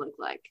offer look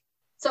like?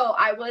 So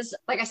I was,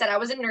 like I said, I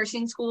was in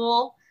nursing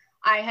school.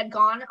 I had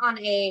gone on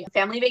a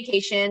family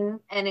vacation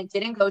and it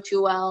didn't go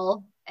too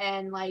well.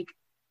 And like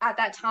at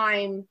that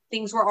time,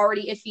 things were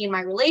already iffy in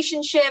my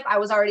relationship. I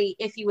was already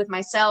iffy with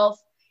myself,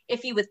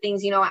 iffy with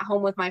things, at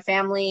home with my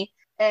family.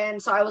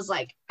 And so I was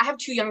like, I have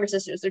two younger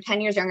sisters. They're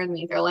 10 years younger than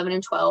me. They're 11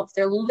 and 12.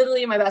 They're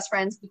literally my best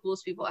friends, the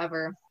coolest people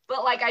ever.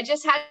 But like, I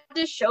just had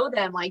to show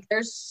them, like,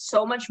 there's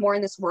so much more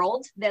in this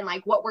world than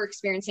like what we're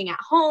experiencing at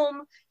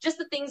home, just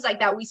the things like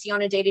that we see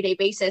on a day-to-day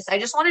basis. I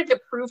just wanted to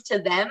prove to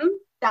them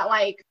that,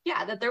 like,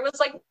 yeah, that there was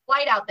like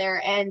light out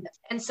there. And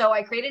so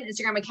I created an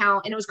Instagram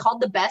account and it was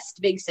called The Best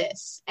Big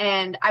Sis.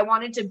 And I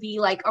wanted to be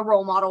like a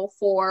role model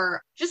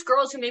for just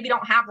girls who maybe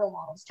don't have role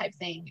models type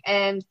thing.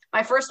 And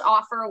my first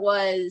offer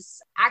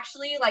was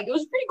actually like, it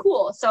was pretty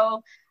cool.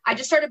 So I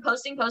just started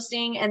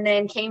posting, and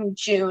then came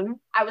June,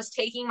 I was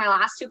taking my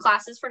last 2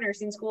 classes for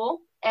nursing school.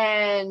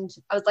 And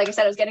I was, like I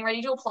said, I was getting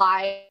ready to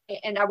apply,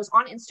 and I was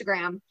on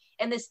Instagram,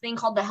 and this thing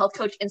called the Health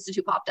Coach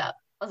Institute popped up.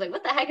 I was like,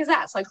 what the heck is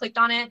that? So I clicked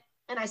on it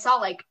and I saw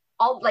like,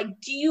 all like,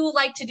 do you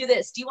like to do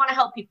this? Do you want to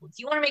help people? Do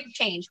you want to make a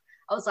change?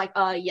 I was like,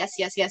 yes.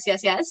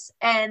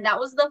 And that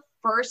was the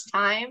first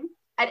time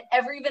I'd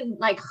ever even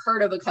like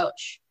heard of a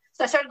coach.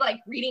 So I started like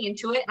reading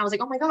into it and I was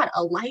like, oh my God,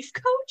 a life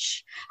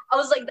coach? I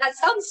was like, that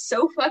sounds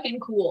so fucking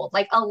cool.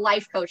 Like, a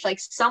life coach, like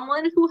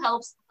someone who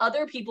helps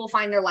other people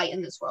find their light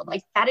in this world.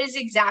 Like, that is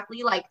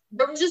exactly, like,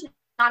 there was just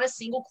not a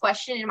single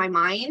question in my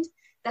mind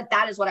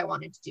that is what I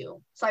wanted to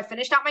do. So I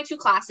finished out my 2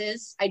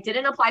 classes. I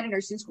didn't apply to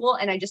nursing school,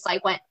 and I just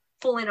like went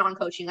full in on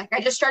coaching. Like,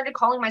 I just started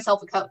calling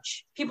myself a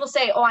coach. People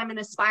say, oh, I'm an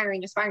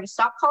aspiring.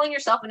 Stop calling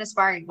yourself an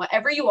aspiring.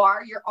 Whatever you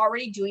are, you're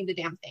already doing the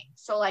damn thing.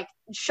 So like,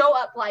 show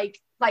up like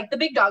the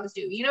big dogs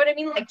do. You know what I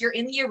mean? Like, you're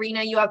in the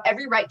arena. You have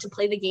every right to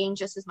play the game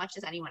just as much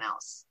as anyone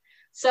else.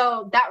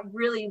 So that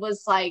really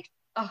was like,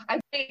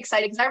 I'm really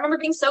excited because I remember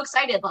being so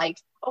excited. Like,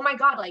 oh my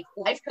God, like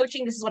life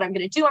coaching, this is what I'm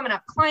going to do. I'm going to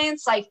have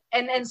clients. Like,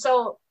 and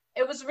so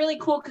it was really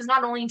cool because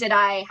not only did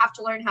I have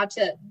to learn how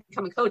to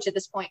become a coach at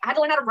this point, I had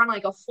to learn how to run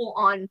like a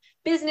full-on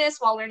business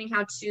while learning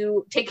how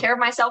to take care of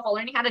myself, while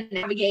learning how to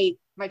navigate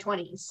my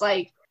 20s.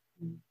 Like,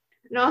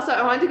 and also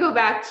I wanted to go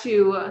back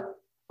to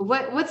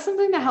what's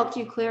something that helped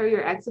you clear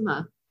your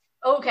eczema?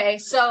 Okay,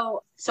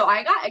 so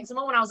I got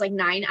eczema when I was like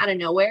 9 out of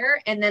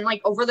nowhere, and then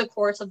like over the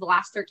course of the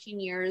last 13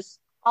 years,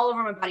 all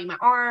over my body, my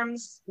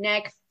arms,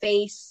 neck,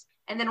 face.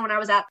 And then when I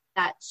was at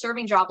that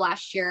serving job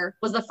last year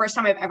was the first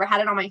time I've ever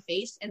had it on my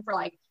face. And for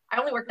like, I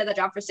only worked at that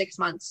job for 6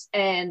 months,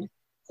 and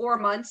 4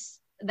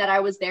 months that I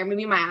was there,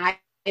 maybe my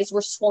eyes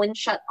were swollen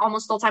shut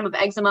almost the whole time of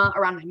eczema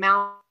around my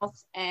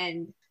mouth.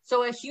 And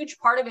so a huge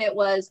part of it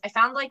was I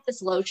found like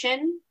this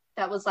lotion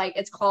that was like,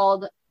 it's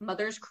called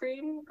Mother's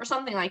Cream or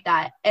something like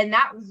that. And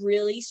that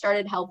really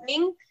started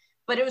helping.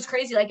 But it was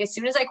crazy. Like, as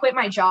soon as I quit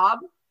my job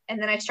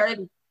and then I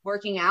started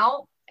working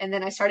out, and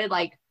then I started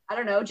like, I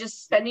don't know,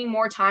 just spending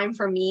more time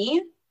for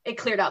me, it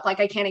cleared up. Like,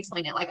 I can't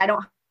explain it. Like, I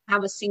don't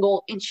have a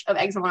single inch of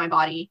eczema on my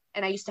body,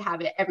 and I used to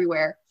have it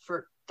everywhere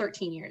for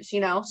 13 years,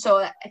 so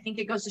I think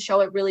it goes to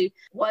show it really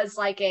was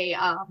like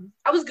I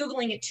was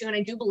Googling it too, and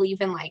I do believe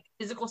in like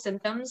physical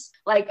symptoms,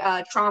 like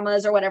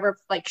traumas or whatever,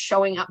 like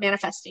showing up,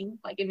 manifesting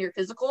like in your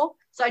physical.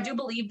 So I do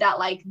believe that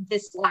like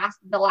the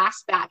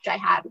last batch I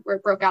had where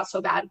it broke out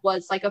so bad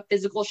was like a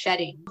physical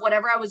shedding.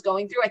 Whatever I was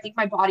going through, I think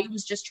my body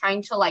was just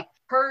trying to like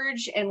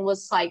purge and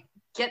was like,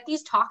 get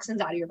these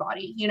toxins out of your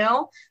body,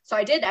 So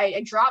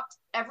I dropped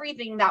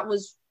everything that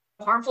was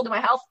harmful to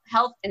my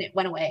health, and it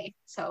went away.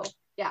 So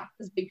yeah,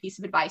 this is a big piece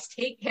of advice.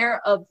 Take care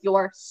of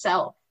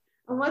yourself.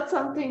 And what's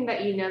something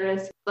that you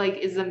notice like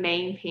is the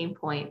main pain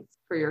point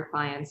for your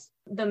clients?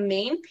 The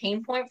main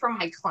pain point for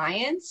my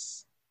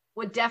clients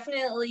would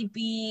definitely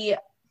be,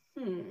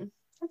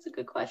 that's a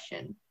good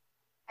question.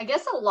 I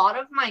guess a lot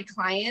of my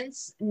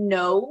clients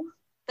know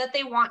that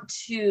they want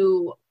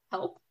to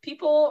help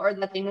people or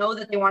that they know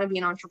that they want to be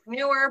an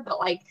entrepreneur, but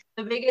like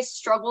the biggest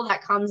struggle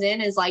that comes in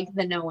is like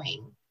the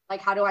knowing.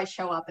 Like, how do I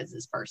show up as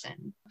this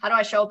person? How do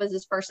I show up as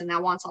this person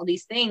that wants all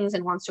these things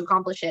and wants to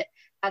accomplish it?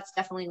 That's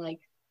definitely like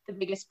the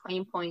biggest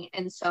pain point.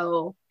 And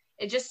so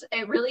it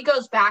really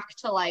goes back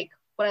to like,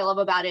 what I love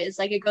about it is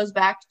like, it goes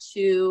back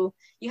to,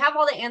 you have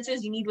all the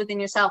answers you need within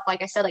yourself.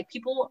 Like I said, like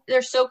people,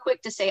 they're so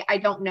quick to say, I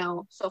don't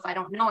know. So if I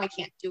don't know, I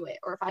can't do it.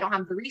 Or if I don't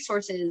have the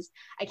resources,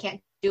 I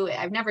can't do it.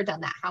 I've never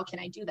done that. How can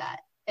I do that?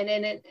 And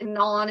in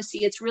all honesty,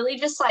 it's really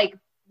just like,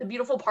 the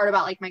beautiful part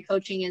about like my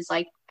coaching is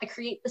like I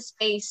create the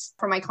space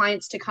for my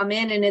clients to come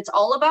in, and it's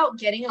all about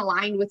getting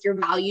aligned with your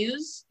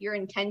values, your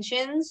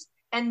intentions,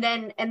 and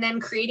then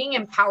creating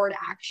empowered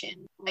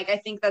action. Like I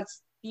think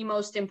that's the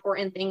most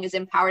important thing is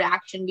empowered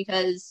action,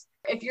 because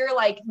if you're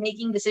like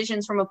making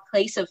decisions from a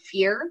place of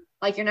fear,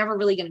 like you're never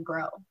really going to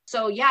grow.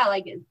 So yeah,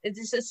 like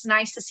it's just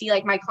nice to see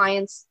like my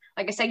clients,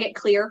 like I said, get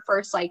clear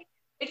first, like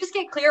they just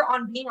get clear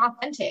on being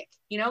authentic,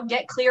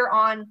 get clear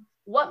on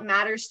what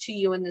matters to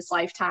you in this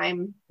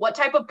lifetime. What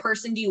type of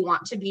person do you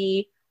want to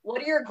be?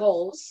 What are your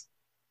goals?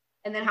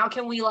 And then how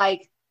can we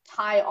like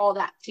tie all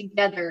that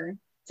together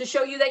to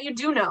show you that you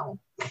do know,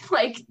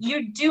 like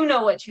you do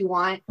know what you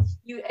want.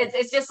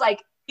 It's just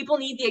like people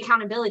need the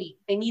accountability.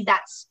 They need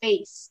that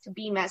space to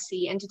be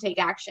messy and to take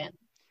action.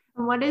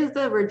 And what is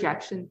the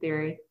rejection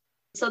theory?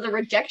 So the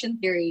rejection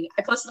theory,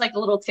 I posted like a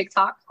little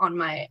TikTok on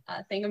my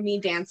thing of me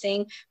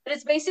dancing, but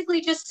it's basically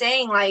just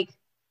saying like,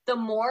 the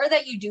more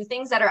that you do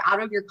things that are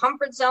out of your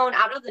comfort zone,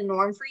 out of the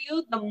norm for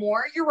you, the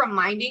more you're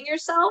reminding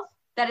yourself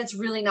that it's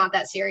really not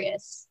that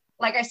serious.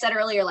 Like I said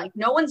earlier, like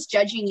no one's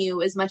judging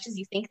you as much as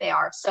you think they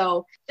are.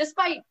 So just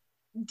by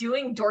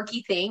doing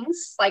dorky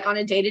things like on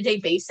a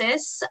day-to-day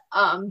basis,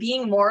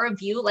 being more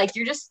of you, like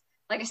you're just,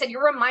 like I said,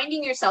 you're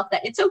reminding yourself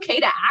that it's okay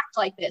to act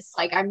like this.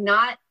 Like I'm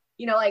not,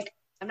 like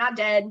I'm not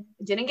dead,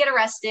 didn't get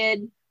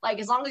arrested. Like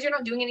as long as you're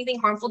not doing anything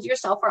harmful to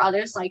yourself or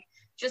others, like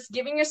just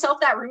giving yourself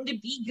that room to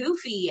be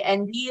goofy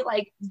and be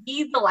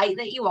the light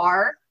that you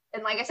are.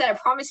 And like I said, I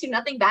promise you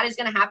nothing bad is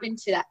going to happen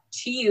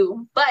to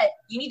you, but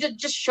you need to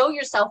just show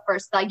yourself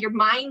first. Like your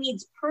mind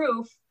needs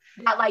proof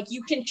that like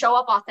you can show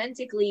up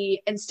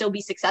authentically and still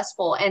be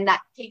successful. And that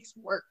takes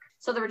work.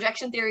 So the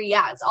rejection theory,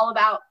 yeah, it's all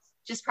about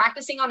just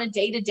practicing on a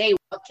day-to-day.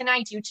 What can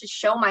I do to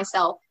show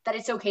myself that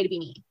it's okay to be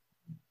me?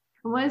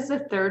 What is the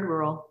third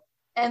rule?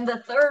 And the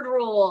third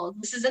rule,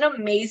 this is an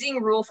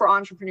amazing rule for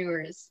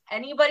entrepreneurs.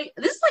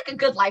 This is like a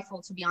good life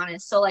rule, to be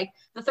honest. So like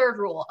the third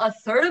rule, a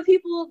third of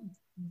people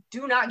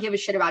do not give a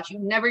shit about you,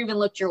 never even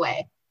looked your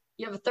way.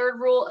 You have a third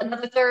rule,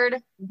 another third,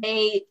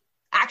 they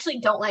actually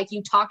don't like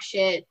you, talk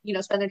shit,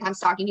 spend their time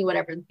stalking you,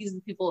 whatever. These are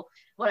the people,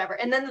 whatever.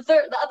 And then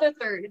the other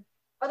third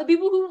are the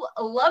people who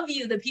love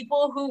you, the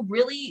people who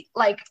really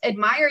like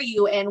admire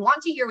you and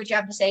want to hear what you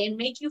have to say and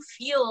make you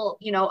feel,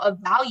 of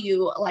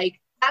value.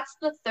 Like that's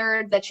the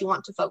third that you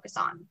want to focus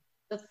on.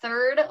 The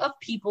third of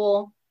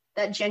people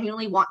that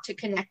genuinely want to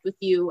connect with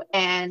you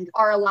and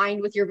are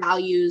aligned with your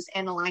values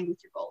and aligned with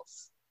your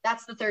goals.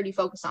 That's the third you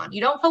focus on.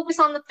 You don't focus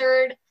on the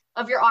third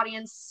of your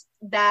audience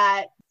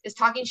that is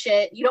talking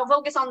shit. You don't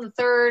focus on the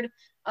third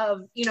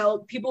of,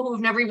 people who've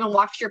never even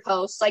watched your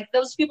posts. Like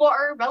those people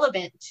are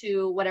irrelevant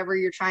to whatever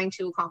you're trying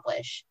to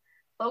accomplish.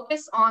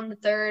 Focus on the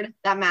third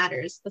that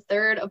matters, the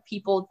third of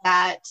people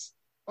that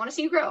want to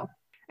see you grow.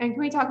 And can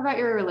we talk about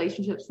your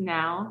relationships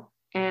now?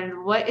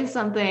 And what is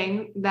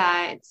something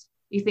that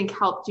you think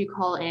helped you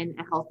call in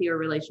a healthier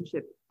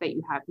relationship that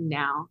you have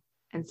now,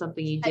 and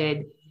something you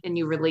did and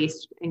you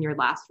released in your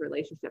last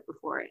relationship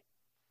before it?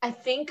 I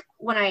think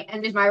when I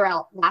ended my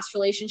last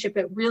relationship,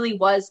 it really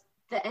was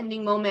the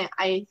ending moment.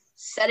 I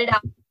said it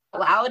out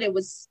loud. There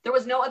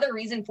was no other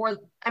reason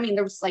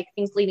there was like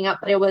things leading up,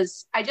 but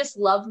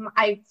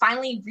I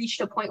finally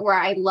reached a point where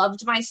I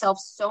loved myself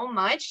so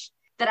much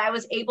that I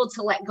was able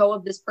to let go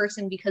of this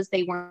person because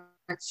they weren't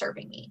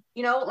serving me.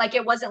 Like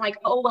it wasn't like,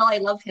 oh, well, I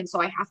love him, so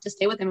I have to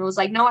stay with him. It was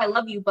like, no, I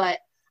love you, but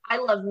I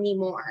love me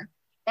more.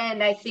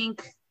 And I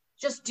think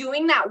just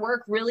doing that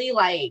work really,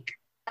 like,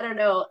 I don't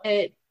know,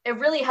 it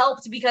really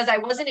helped because I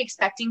wasn't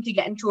expecting to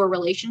get into a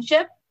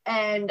relationship.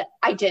 And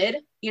I did,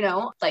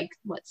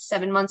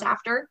 7 months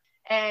after.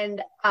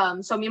 And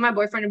so me and my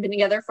boyfriend have been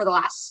together for the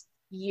last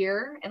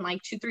year and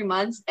like 2-3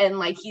 months. And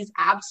like, he's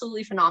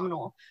absolutely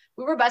phenomenal.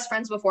 We were best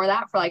friends before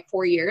that for like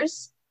 4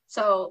 years.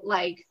 So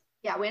like,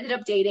 yeah, we ended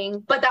up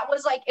dating, but that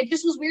was like, it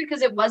just was weird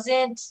because it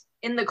wasn't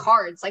in the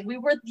cards. Like we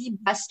were the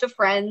best of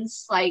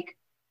friends, like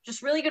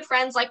just really good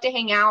friends, like to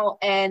hang out.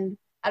 And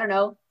I don't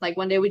know, like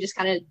one day we just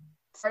kind of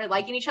started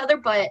liking each other,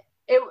 but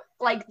it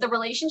like the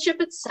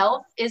relationship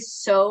itself is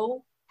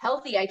so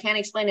healthy. I can't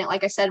explain it.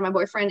 Like I said, my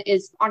boyfriend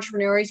is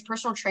entrepreneur, he's a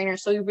personal trainer.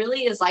 So he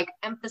really is like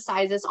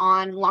emphasizes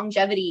on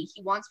longevity.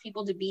 He wants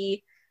people to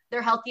be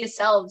their healthiest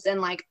selves.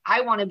 And like,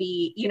 I want to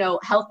be,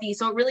 healthy.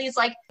 So it really is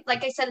like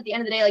I said, at the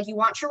end of the day, like you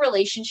want your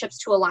relationships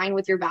to align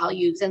with your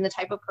values and the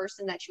type of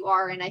person that you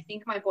are. And I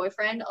think my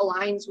boyfriend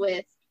aligns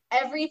with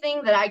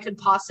everything that I could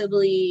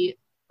possibly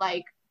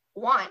like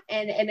want.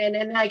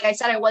 And like I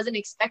said, I wasn't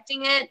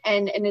expecting it.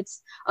 And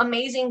it's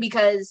amazing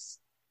because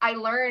I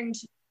learned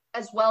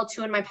as well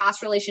too in my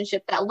past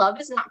relationship that love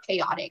is not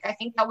chaotic. I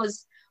think that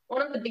was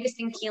one of the biggest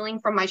things healing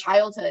from my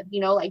childhood. You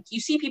know, like you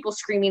see people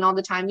screaming all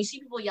the time. You see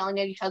people yelling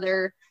at each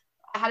other.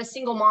 I had a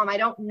single mom. I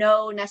don't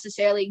know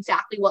necessarily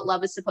exactly what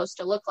love is supposed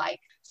to look like.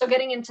 So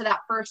getting into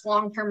that first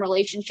long-term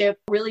relationship,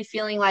 really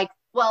feeling like,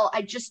 well,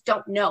 I just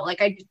don't know.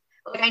 Like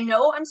I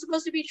know I'm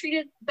supposed to be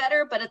treated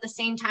better, but at the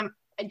same time,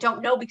 I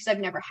don't know because I've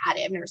never had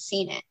it. I've never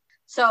seen it.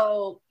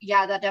 So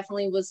yeah, that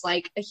definitely was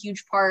like a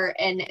huge part.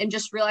 And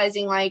just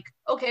realizing like,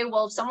 okay,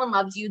 well, if someone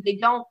loves you, they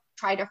don't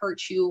try to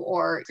hurt you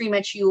or scream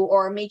at you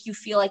or make you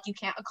feel like you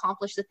can't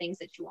accomplish the things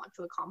that you want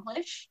to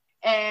accomplish.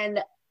 And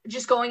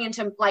just going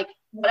into like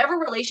whatever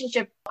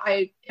relationship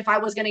if I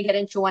was going to get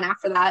into one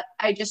after that,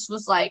 I just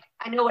was like,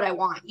 I know what I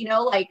want, you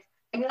know, like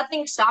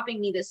nothing's stopping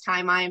me this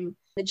time. I'm in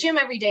the gym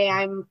every day.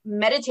 I'm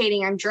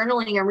meditating. I'm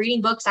journaling. I'm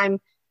reading books. I'm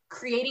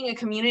creating a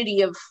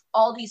community of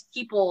all these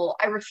people.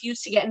 I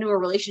refuse to get into a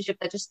relationship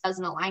that just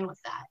doesn't align with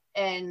that.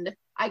 And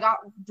I got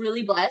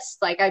really blessed.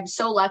 Like I'm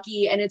so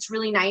lucky. And it's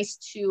really nice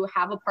to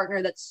have a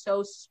partner that's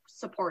so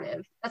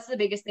supportive. That's the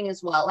biggest thing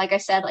as well. Like I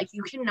said, like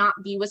you cannot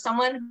be with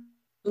someone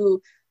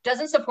who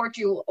doesn't support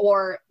you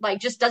or like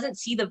just doesn't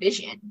see the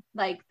vision.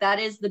 Like that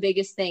is the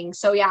biggest thing.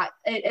 So yeah,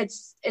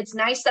 it's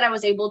nice that I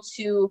was able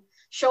to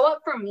show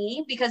up for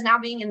me, because now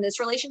being in this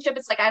relationship,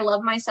 it's like I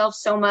love myself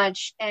so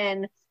much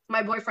and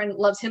my boyfriend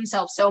loves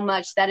himself so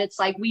much that it's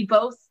like we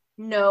both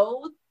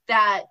know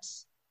that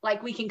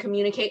like we can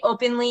communicate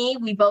openly.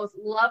 We both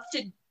love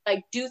to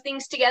like do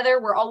things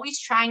together. We're always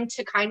trying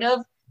to kind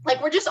of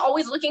like, we're just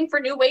always looking for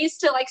new ways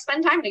to like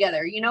spend time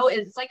together. You know,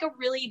 it's like a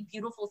really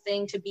beautiful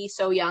thing to be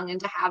so young and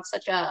to have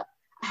such a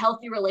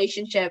healthy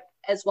relationship,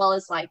 as well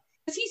as like,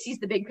 because he sees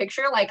the big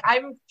picture. Like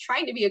I'm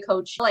trying to be a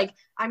coach. Like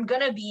I'm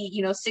going to be,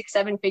 you know,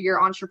 6-7 figure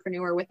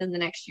entrepreneur within the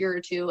next year or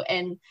two.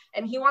 And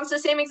he wants the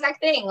same exact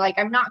thing. Like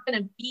I'm not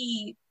going to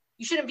be,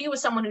 you shouldn't be with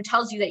someone who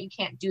tells you that you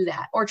can't do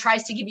that or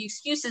tries to give you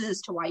excuses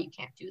as to why you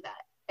can't do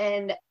that.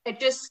 And it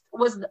just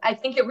was, I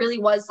think it really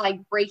was like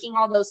breaking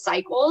all those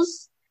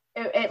cycles.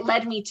 It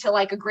led me to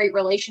like a great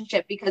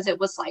relationship, because it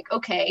was like,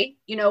 okay,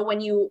 you know, when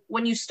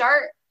you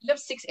start, you have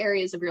 6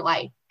 areas of your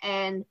life.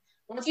 And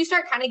once you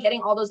start kind of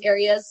getting all those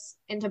areas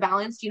into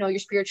balance, you know, your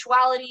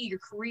spirituality, your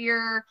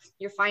career,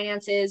 your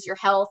finances, your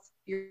health,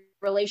 your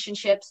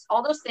relationships,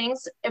 all those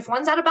things, if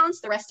one's out of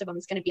balance, the rest of them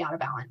is going to be out of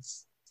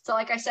balance. So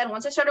like I said,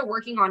 once I started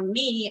working on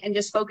me and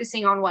just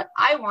focusing on what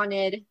I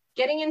wanted,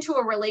 getting into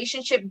a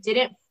relationship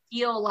didn't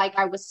feel like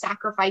I was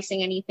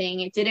sacrificing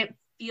anything. It didn't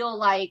feel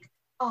like,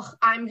 oh,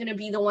 I'm going to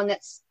be the one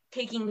that's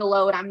taking the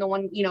load. I'm the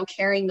one, you know,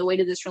 carrying the weight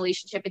of this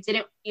relationship. It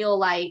didn't feel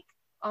like,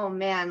 oh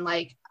man,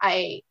 like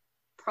I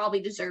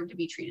probably deserve to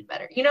be treated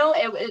better. You know,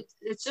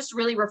 it's just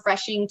really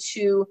refreshing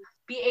to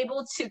be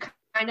able to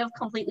kind of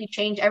completely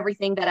change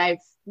everything that I've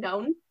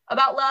known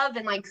about love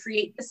and like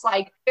create this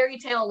like fairy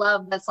tale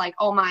love that's like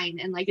all mine.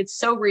 And like, it's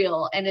so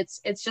real. And it's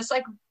just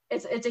like,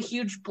 it's a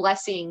huge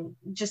blessing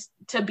just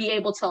to be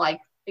able to like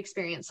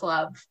experience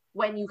love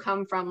when you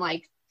come from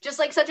like, just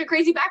like such a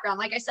crazy background.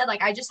 Like I said,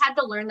 like I just had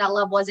to learn that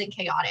love wasn't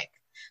chaotic.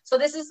 So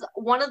this is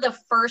one of the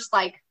first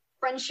like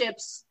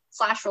friendships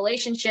 /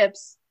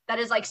 relationships that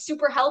is like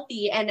super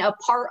healthy and a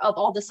part of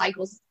all the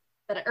cycles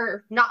that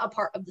are not a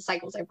part of the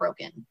cycles I've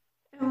broken.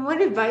 And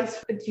what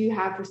advice do you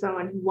have for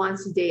someone who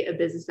wants to date a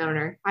business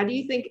owner? How do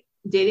you think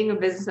dating a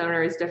business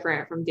owner is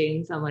different from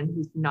dating someone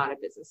who's not a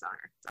business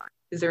owner?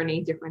 Is there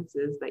any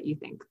differences that you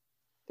think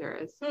there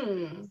is?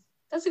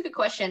 That's a good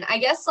question. I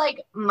guess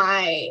like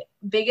my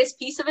biggest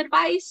piece of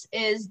advice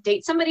is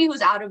date somebody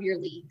who's out of your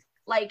league.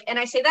 Like, and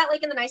I say that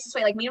like in the nicest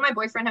way, like me and my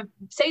boyfriend have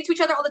say it to each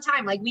other all the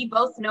time. Like we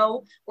both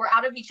know we're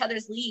out of each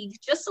other's league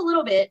just a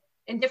little bit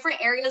in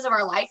different areas of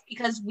our life,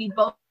 because we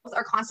both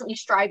are constantly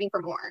striving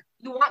for more.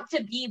 You want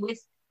to be with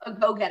a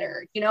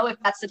go-getter, you know, if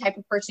that's the type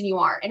of person you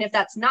are. And if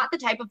that's not the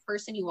type of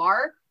person you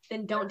are,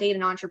 then don't date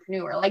an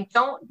entrepreneur. Like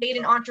don't date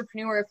an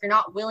entrepreneur if you're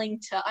not willing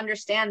to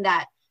understand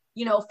that,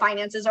 you know,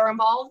 finances are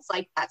involved.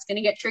 Like that's going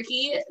to get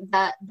tricky,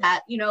 that,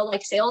 you know,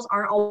 like sales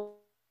aren't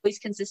always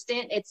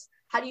consistent. It's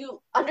how do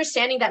you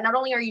understanding that not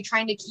only are you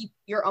trying to keep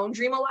your own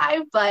dream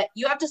alive, but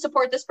you have to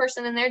support this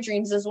person in their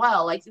dreams as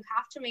well. Like you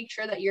have to make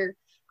sure that you're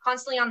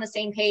constantly on the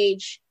same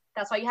page.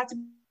 That's why you have to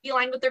be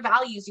aligned with their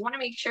values. You want to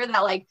make sure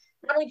that like,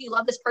 not only do you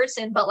love this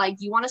person, but like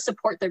you want to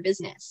support their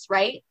business,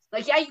 right?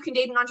 Like, yeah, you can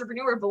date an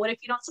entrepreneur, but what if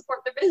you don't support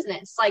their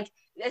business? Like,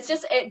 it's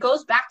just, it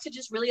goes back to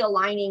just really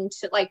aligning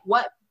to like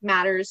what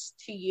matters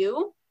to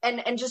you.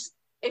 And just,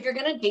 if you're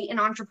going to date an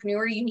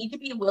entrepreneur, you need to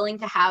be willing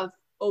to have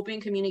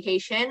open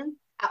communication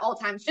at all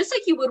times, just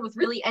like you would with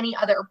really any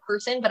other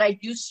person. But I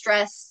do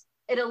stress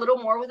it a little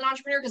more with an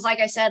entrepreneur, because like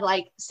I said,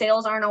 like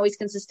sales aren't always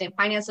consistent.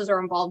 Finances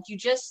are involved. You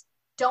just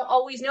don't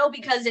always know,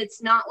 because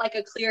it's not like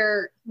a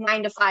clear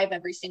 9 to 5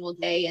 every single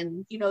day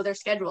and you know their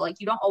schedule. Like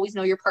you don't always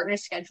know your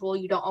partner's schedule.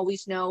 You don't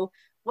always know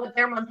what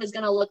their month is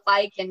going to look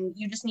like, and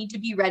you just need to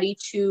be ready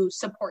to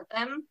support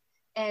them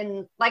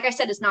And like I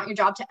said, it's not your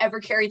job to ever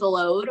carry the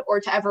load or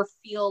to ever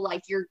feel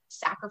like you're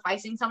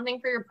sacrificing something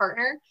for your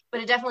partner.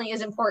 But it definitely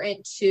is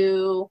important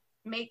to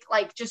make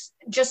like, just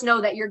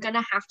know that you're going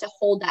to have to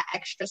hold that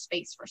extra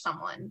space for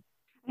someone.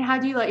 And how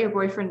do you let your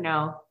boyfriend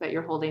know that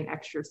you're holding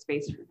extra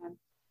space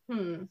for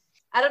him?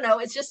 I don't know.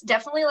 It's just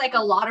definitely like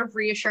a lot of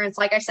reassurance.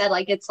 Like I said,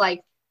 like, it's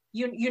like,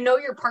 you know,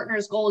 your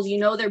partner's goals, you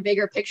know, their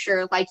bigger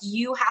picture, like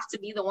you have to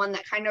be the one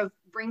that kind of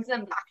brings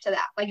them back to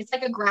that. Like, it's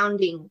like a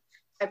grounding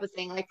type of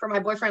thing. Like for my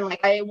boyfriend,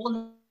 like I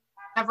will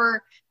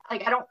never,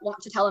 like, I don't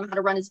want to tell him how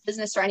to run his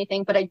business or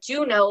anything, but I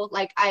do know,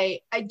 like, I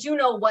do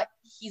know what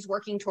he's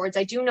working towards.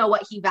 I do know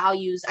what he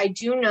values. I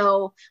do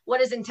know what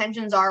his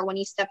intentions are when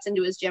he steps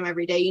into his gym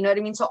every day. You know what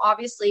I mean? So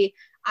obviously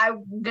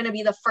I'm going to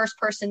be the first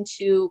person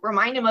to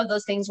remind him of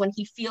those things when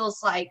he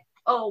feels like,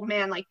 oh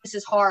man, like this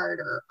is hard,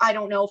 or I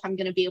don't know if I'm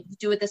going to be able to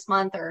do it this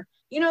month, or,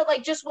 you know,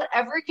 like just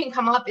whatever can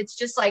come up. It's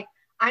just like,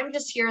 I'm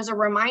just here as a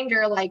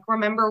reminder, like,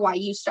 remember why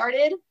you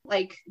started,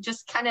 like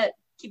just kind of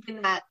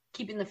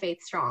keeping the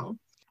faith strong.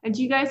 And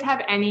do you guys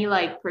have any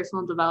like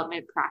personal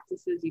development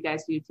practices you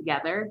guys do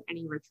together?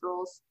 Any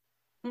rituals?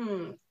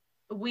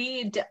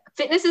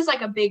 Fitness is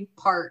like a big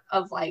part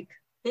of like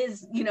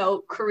his, you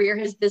know, career,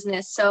 his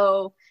business.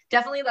 So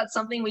definitely that's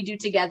something we do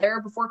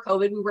together. Before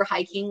COVID, we were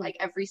hiking like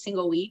every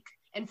single week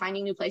and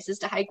finding new places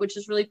to hike, which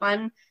is really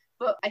fun.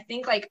 But I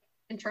think like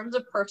in terms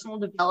of personal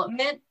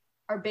development,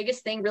 our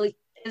biggest thing really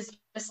is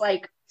just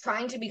like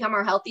trying to become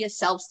our healthiest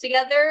selves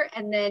together,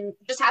 and then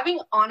just having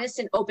honest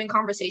and open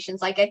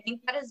conversations. Like, I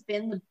think that has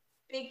been the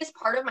biggest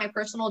part of my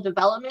personal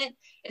development,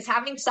 is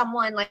having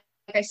someone, like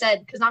I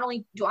said, because not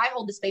only do I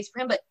hold the space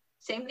for him, but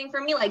same thing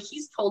for me. Like,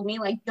 he's told me,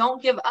 like,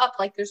 don't give up.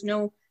 Like, there's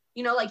no,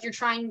 you know, like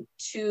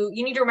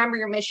you need to remember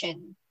your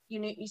mission. You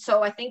know,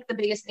 so I think the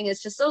biggest thing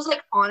is just those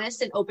like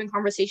honest and open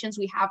conversations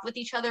we have with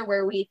each other,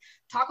 where we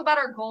talk about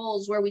our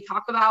goals, where we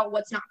talk about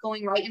what's not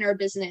going right in our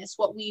business,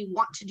 what we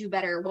want to do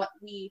better, what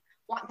we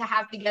want to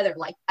have together.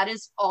 Like, that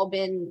has all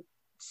been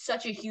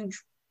such a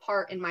huge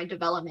part in my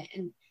development,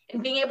 and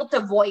being able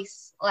to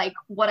voice like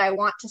what I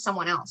want to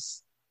someone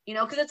else, you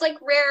know, because it's like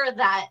rare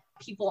that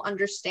people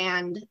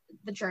understand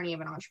the journey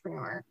of an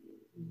entrepreneur.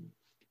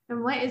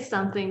 And what is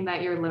something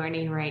that you're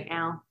learning right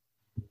now?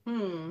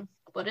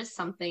 What is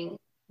something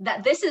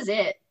that this is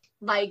it?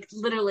 Like,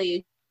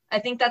 literally, I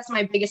think that's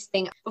my biggest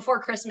thing. Before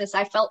Christmas,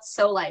 I felt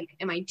so like,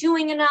 am I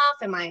doing enough?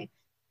 Am I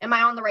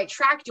on the right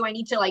track? Do I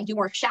need to like do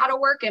more shadow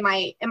work? Am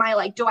I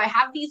like, do I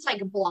have these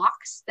like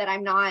blocks that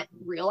I'm not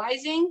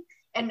realizing?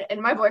 And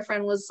my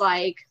boyfriend was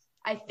like,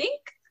 I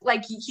think,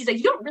 like, he's like,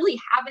 you don't really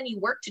have any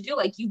work to do.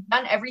 Like, you've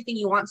done everything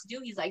you want to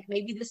do. He's like,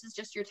 maybe this is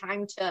just your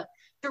time to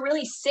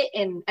really sit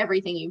in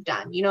everything you've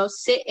done, you know,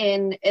 sit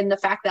in the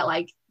fact that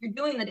like you're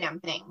doing the damn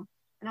thing.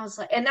 And I was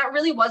like, and that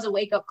really was a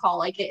wake up call.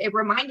 Like, it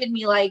reminded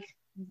me, like,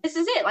 this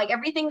is it. Like,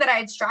 everything that I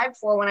had strived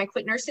for when I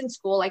quit nursing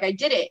school, like, I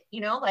did it, you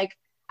know, like,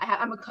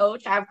 I'm a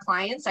coach, I have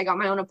clients, I got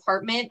my own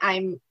apartment,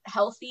 I'm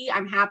healthy,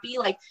 I'm happy.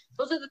 Like,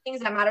 those are the things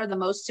that matter the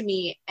most to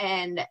me.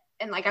 And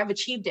like, I've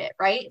achieved it.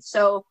 Right.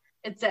 So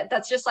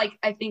that's just like,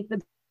 I think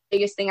the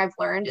biggest thing I've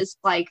learned is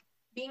like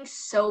being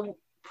so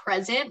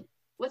present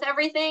with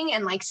everything,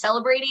 and like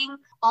celebrating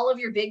all of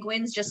your big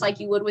wins, just like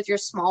you would with your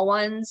small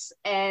ones,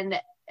 and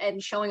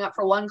showing up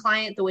for one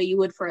client the way you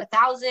would for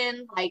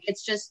 1,000. Like,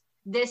 it's just,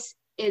 this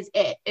is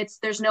it.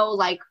 There's no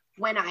like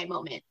when I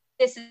moment.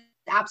 This is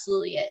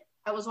absolutely it.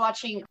 I was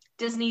watching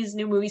Disney's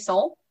new movie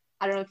Soul.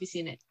 I don't know if you've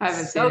seen it. I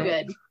haven't so seen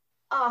it. Good.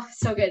 Oh,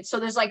 so good. So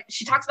there's like,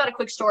 she talks about a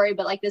quick story,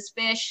 but like this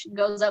fish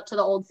goes up to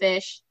the old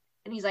fish,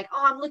 and he's like,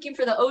 oh, I'm looking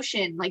for the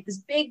ocean, like this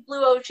big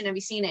blue ocean. Have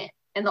you seen it?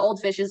 And the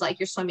old fish is like,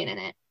 you're swimming in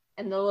it.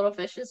 And the little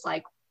fish is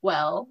like,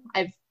 well,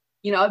 I've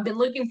been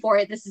looking for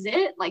it. This is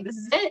it. Like, this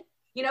is it,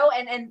 you know?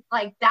 And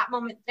like that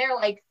moment there,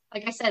 like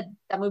I said,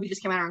 that movie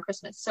just came out around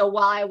Christmas. So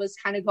while I was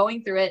kind of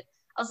going through it,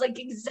 I was like,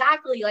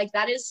 exactly, like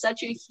that is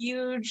such a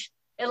huge,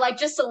 it like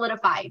just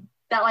solidified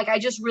that like I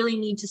just really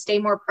need to stay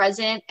more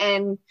present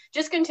and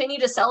just continue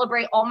to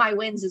celebrate all my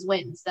wins as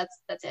wins.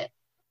 That's it.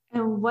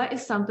 And what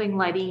is something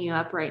lighting you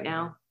up right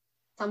now?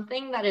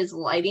 Something that is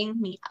lighting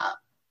me up,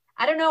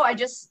 I don't know.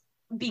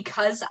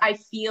 Because I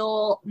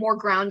feel more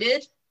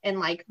grounded in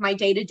like my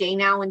day-to-day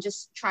now, and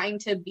just trying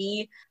to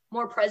be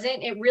more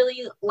present, it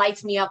really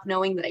lights me up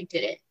knowing that I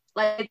did it.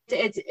 Like,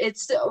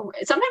 it's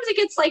sometimes it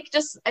gets like,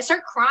 just I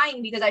start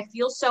crying because I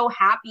feel so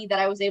happy that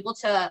I was able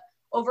to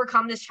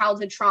overcome this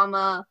childhood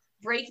trauma,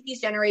 break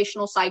these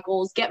generational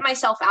cycles, get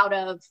myself out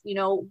of, you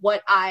know,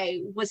 what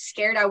I was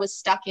scared I was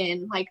stuck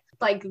in. Like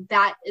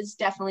that is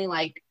definitely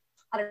like,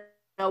 I don't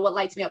know what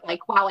lights me up.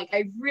 Like, wow, like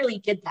I really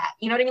did that.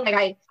 You know what I mean?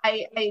 Like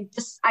I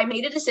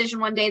made a decision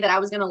one day that I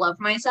was going to love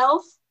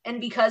myself.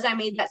 And because I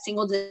made that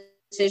single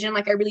decision,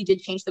 like I really did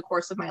change the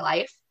course of my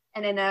life.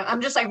 And then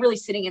I'm just like really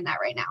sitting in that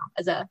right now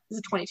as a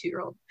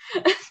 22-year-old.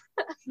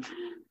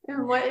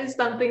 And what is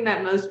something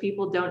that most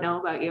people don't know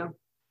about you?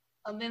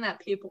 Something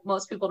that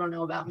most people don't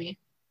know about me.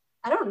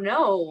 I don't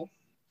know.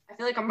 I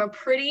feel like I'm a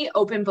pretty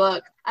open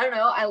book. I don't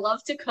know. I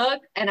love to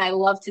cook and I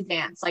love to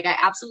dance. Like, I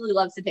absolutely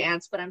love to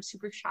dance, but I'm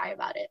super shy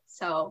about it.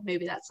 So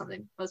maybe that's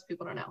something most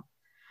people don't know.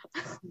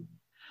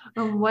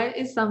 What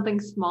is something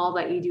small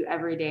that you do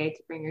every day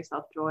to bring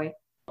yourself joy?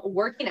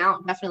 Working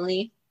out,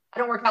 definitely. I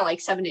don't work out like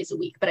 7 days a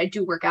week, but I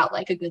do work out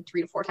like a good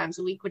 3 to 4 times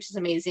a week, which is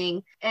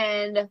amazing.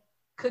 And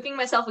cooking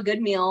myself a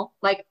good meal.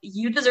 Like,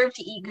 you deserve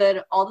to eat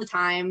good all the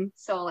time.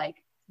 So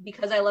like,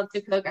 because I love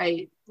to cook,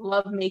 I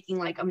love making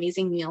like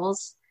amazing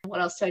meals.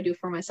 What else do I do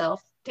for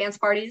myself? Dance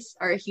parties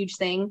are a huge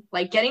thing.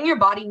 Like, getting your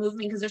body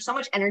moving, because there's so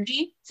much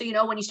energy. So,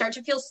 when you start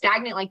to feel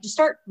stagnant, like, just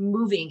start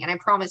moving. And I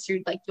promise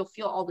you, like, you'll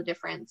feel all the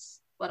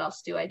difference. What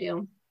else do I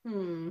do?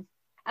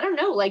 I don't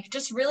know. Like,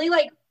 just really,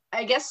 like,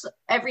 I guess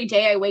every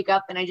day I wake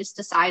up and I just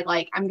decide,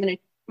 like, I'm going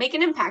to make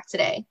an impact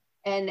today.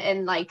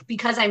 And like,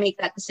 because I make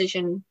that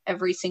decision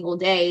every single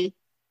day,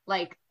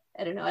 like,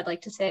 I don't know, I'd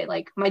like to say,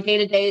 like, my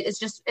day-to-day is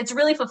just, it's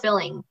really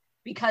fulfilling,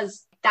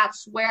 because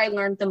that's where I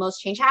learned the most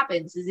change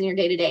happens, is in your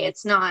day-to-day.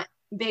 It's not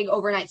big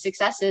overnight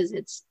successes.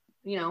 It's,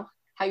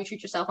 how you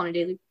treat yourself on a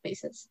daily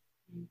basis.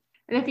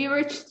 And if you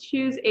were to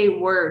choose a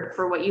word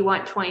for what you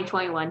want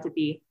 2021 to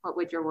be, what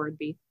would your word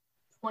be?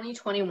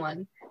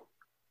 2021.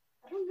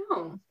 I don't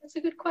know. That's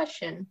a good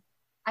question.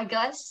 I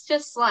guess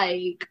just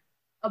like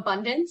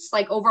abundance,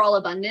 like overall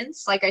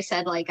abundance. Like I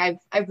said, like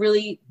I've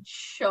really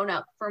shown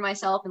up for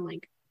myself, and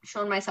like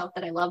shown myself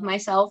that I love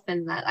myself,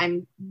 and that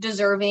I'm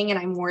deserving and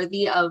I'm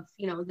worthy of,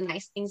 the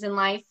nice things in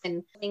life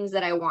and things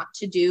that I want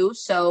to do.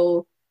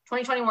 So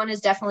 2021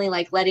 is definitely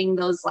like letting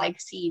those like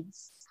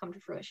seeds come to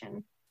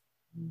fruition.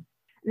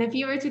 And if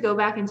you were to go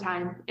back in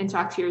time and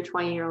talk to your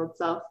 20-year-old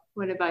self,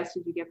 what advice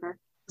would you give her?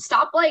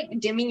 Stop like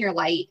dimming your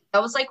light.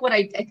 That was like what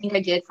I think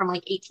I did from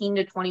like 18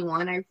 to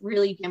 21. I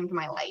really dimmed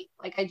my light.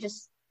 Like, I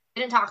just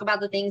didn't talk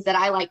about the things that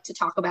I like to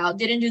talk about,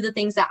 didn't do the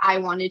things that I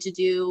wanted to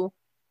do,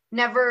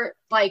 never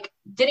like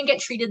didn't get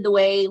treated the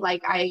way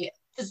like I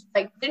just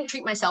like didn't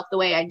treat myself the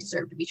way I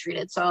deserved to be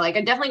treated. So like,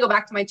 I definitely go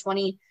back to my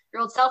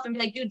 20-year-old self and be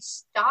like, dude,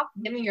 stop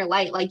dimming your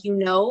light. Like,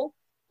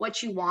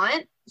 what you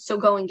want, so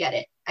go and get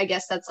it. I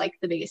guess that's like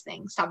the biggest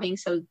thing. Stop being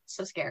so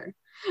scared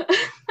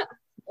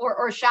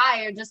or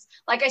shy, or just,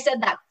 like I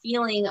said, that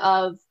feeling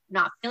of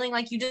not feeling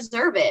like you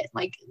deserve it.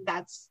 Like,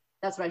 that's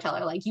what I tell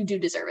her. Like, you do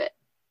deserve it.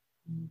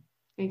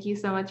 Thank you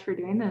so much for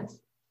doing this.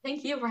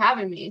 Thank you for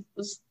having me. It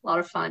was a lot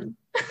of fun.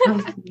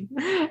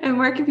 And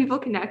where can people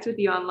connect with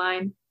you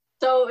online?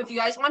 So if you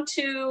guys want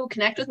to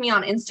connect with me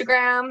on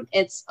Instagram,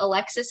 it's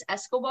Alexis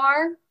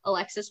Escobar,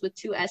 Alexis with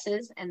 2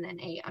 S's and then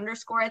a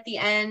 _ at the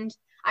end.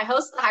 I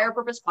host the Higher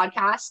Purpose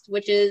podcast,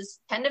 which is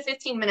 10 to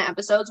 15 minute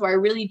episodes where I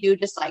really do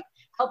just like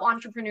help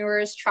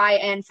entrepreneurs try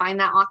and find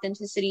that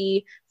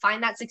authenticity,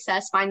 find that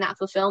success, find that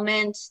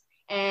fulfillment.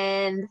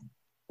 And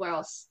where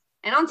else?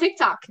 And on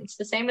TikTok, it's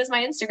the same as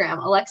my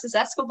Instagram, Alexis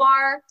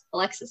Escobar,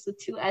 Alexis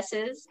with 2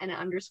 S's and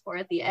an _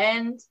 at the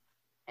end.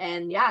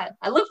 And yeah,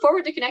 I look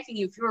forward to connecting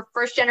you. If you're a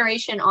first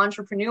generation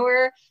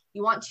entrepreneur,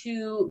 you want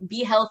to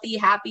be healthy,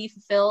 happy,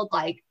 fulfilled,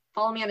 like,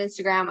 follow me on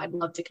Instagram. I'd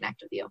love to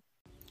connect with you.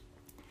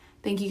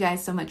 Thank you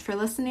guys so much for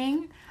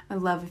listening. I'd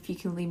love if you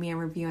can leave me a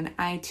review on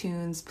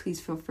iTunes. Please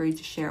feel free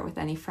to share it with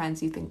any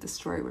friends you think the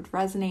story would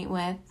resonate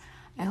with.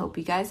 I hope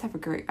you guys have a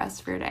great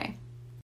rest of your day.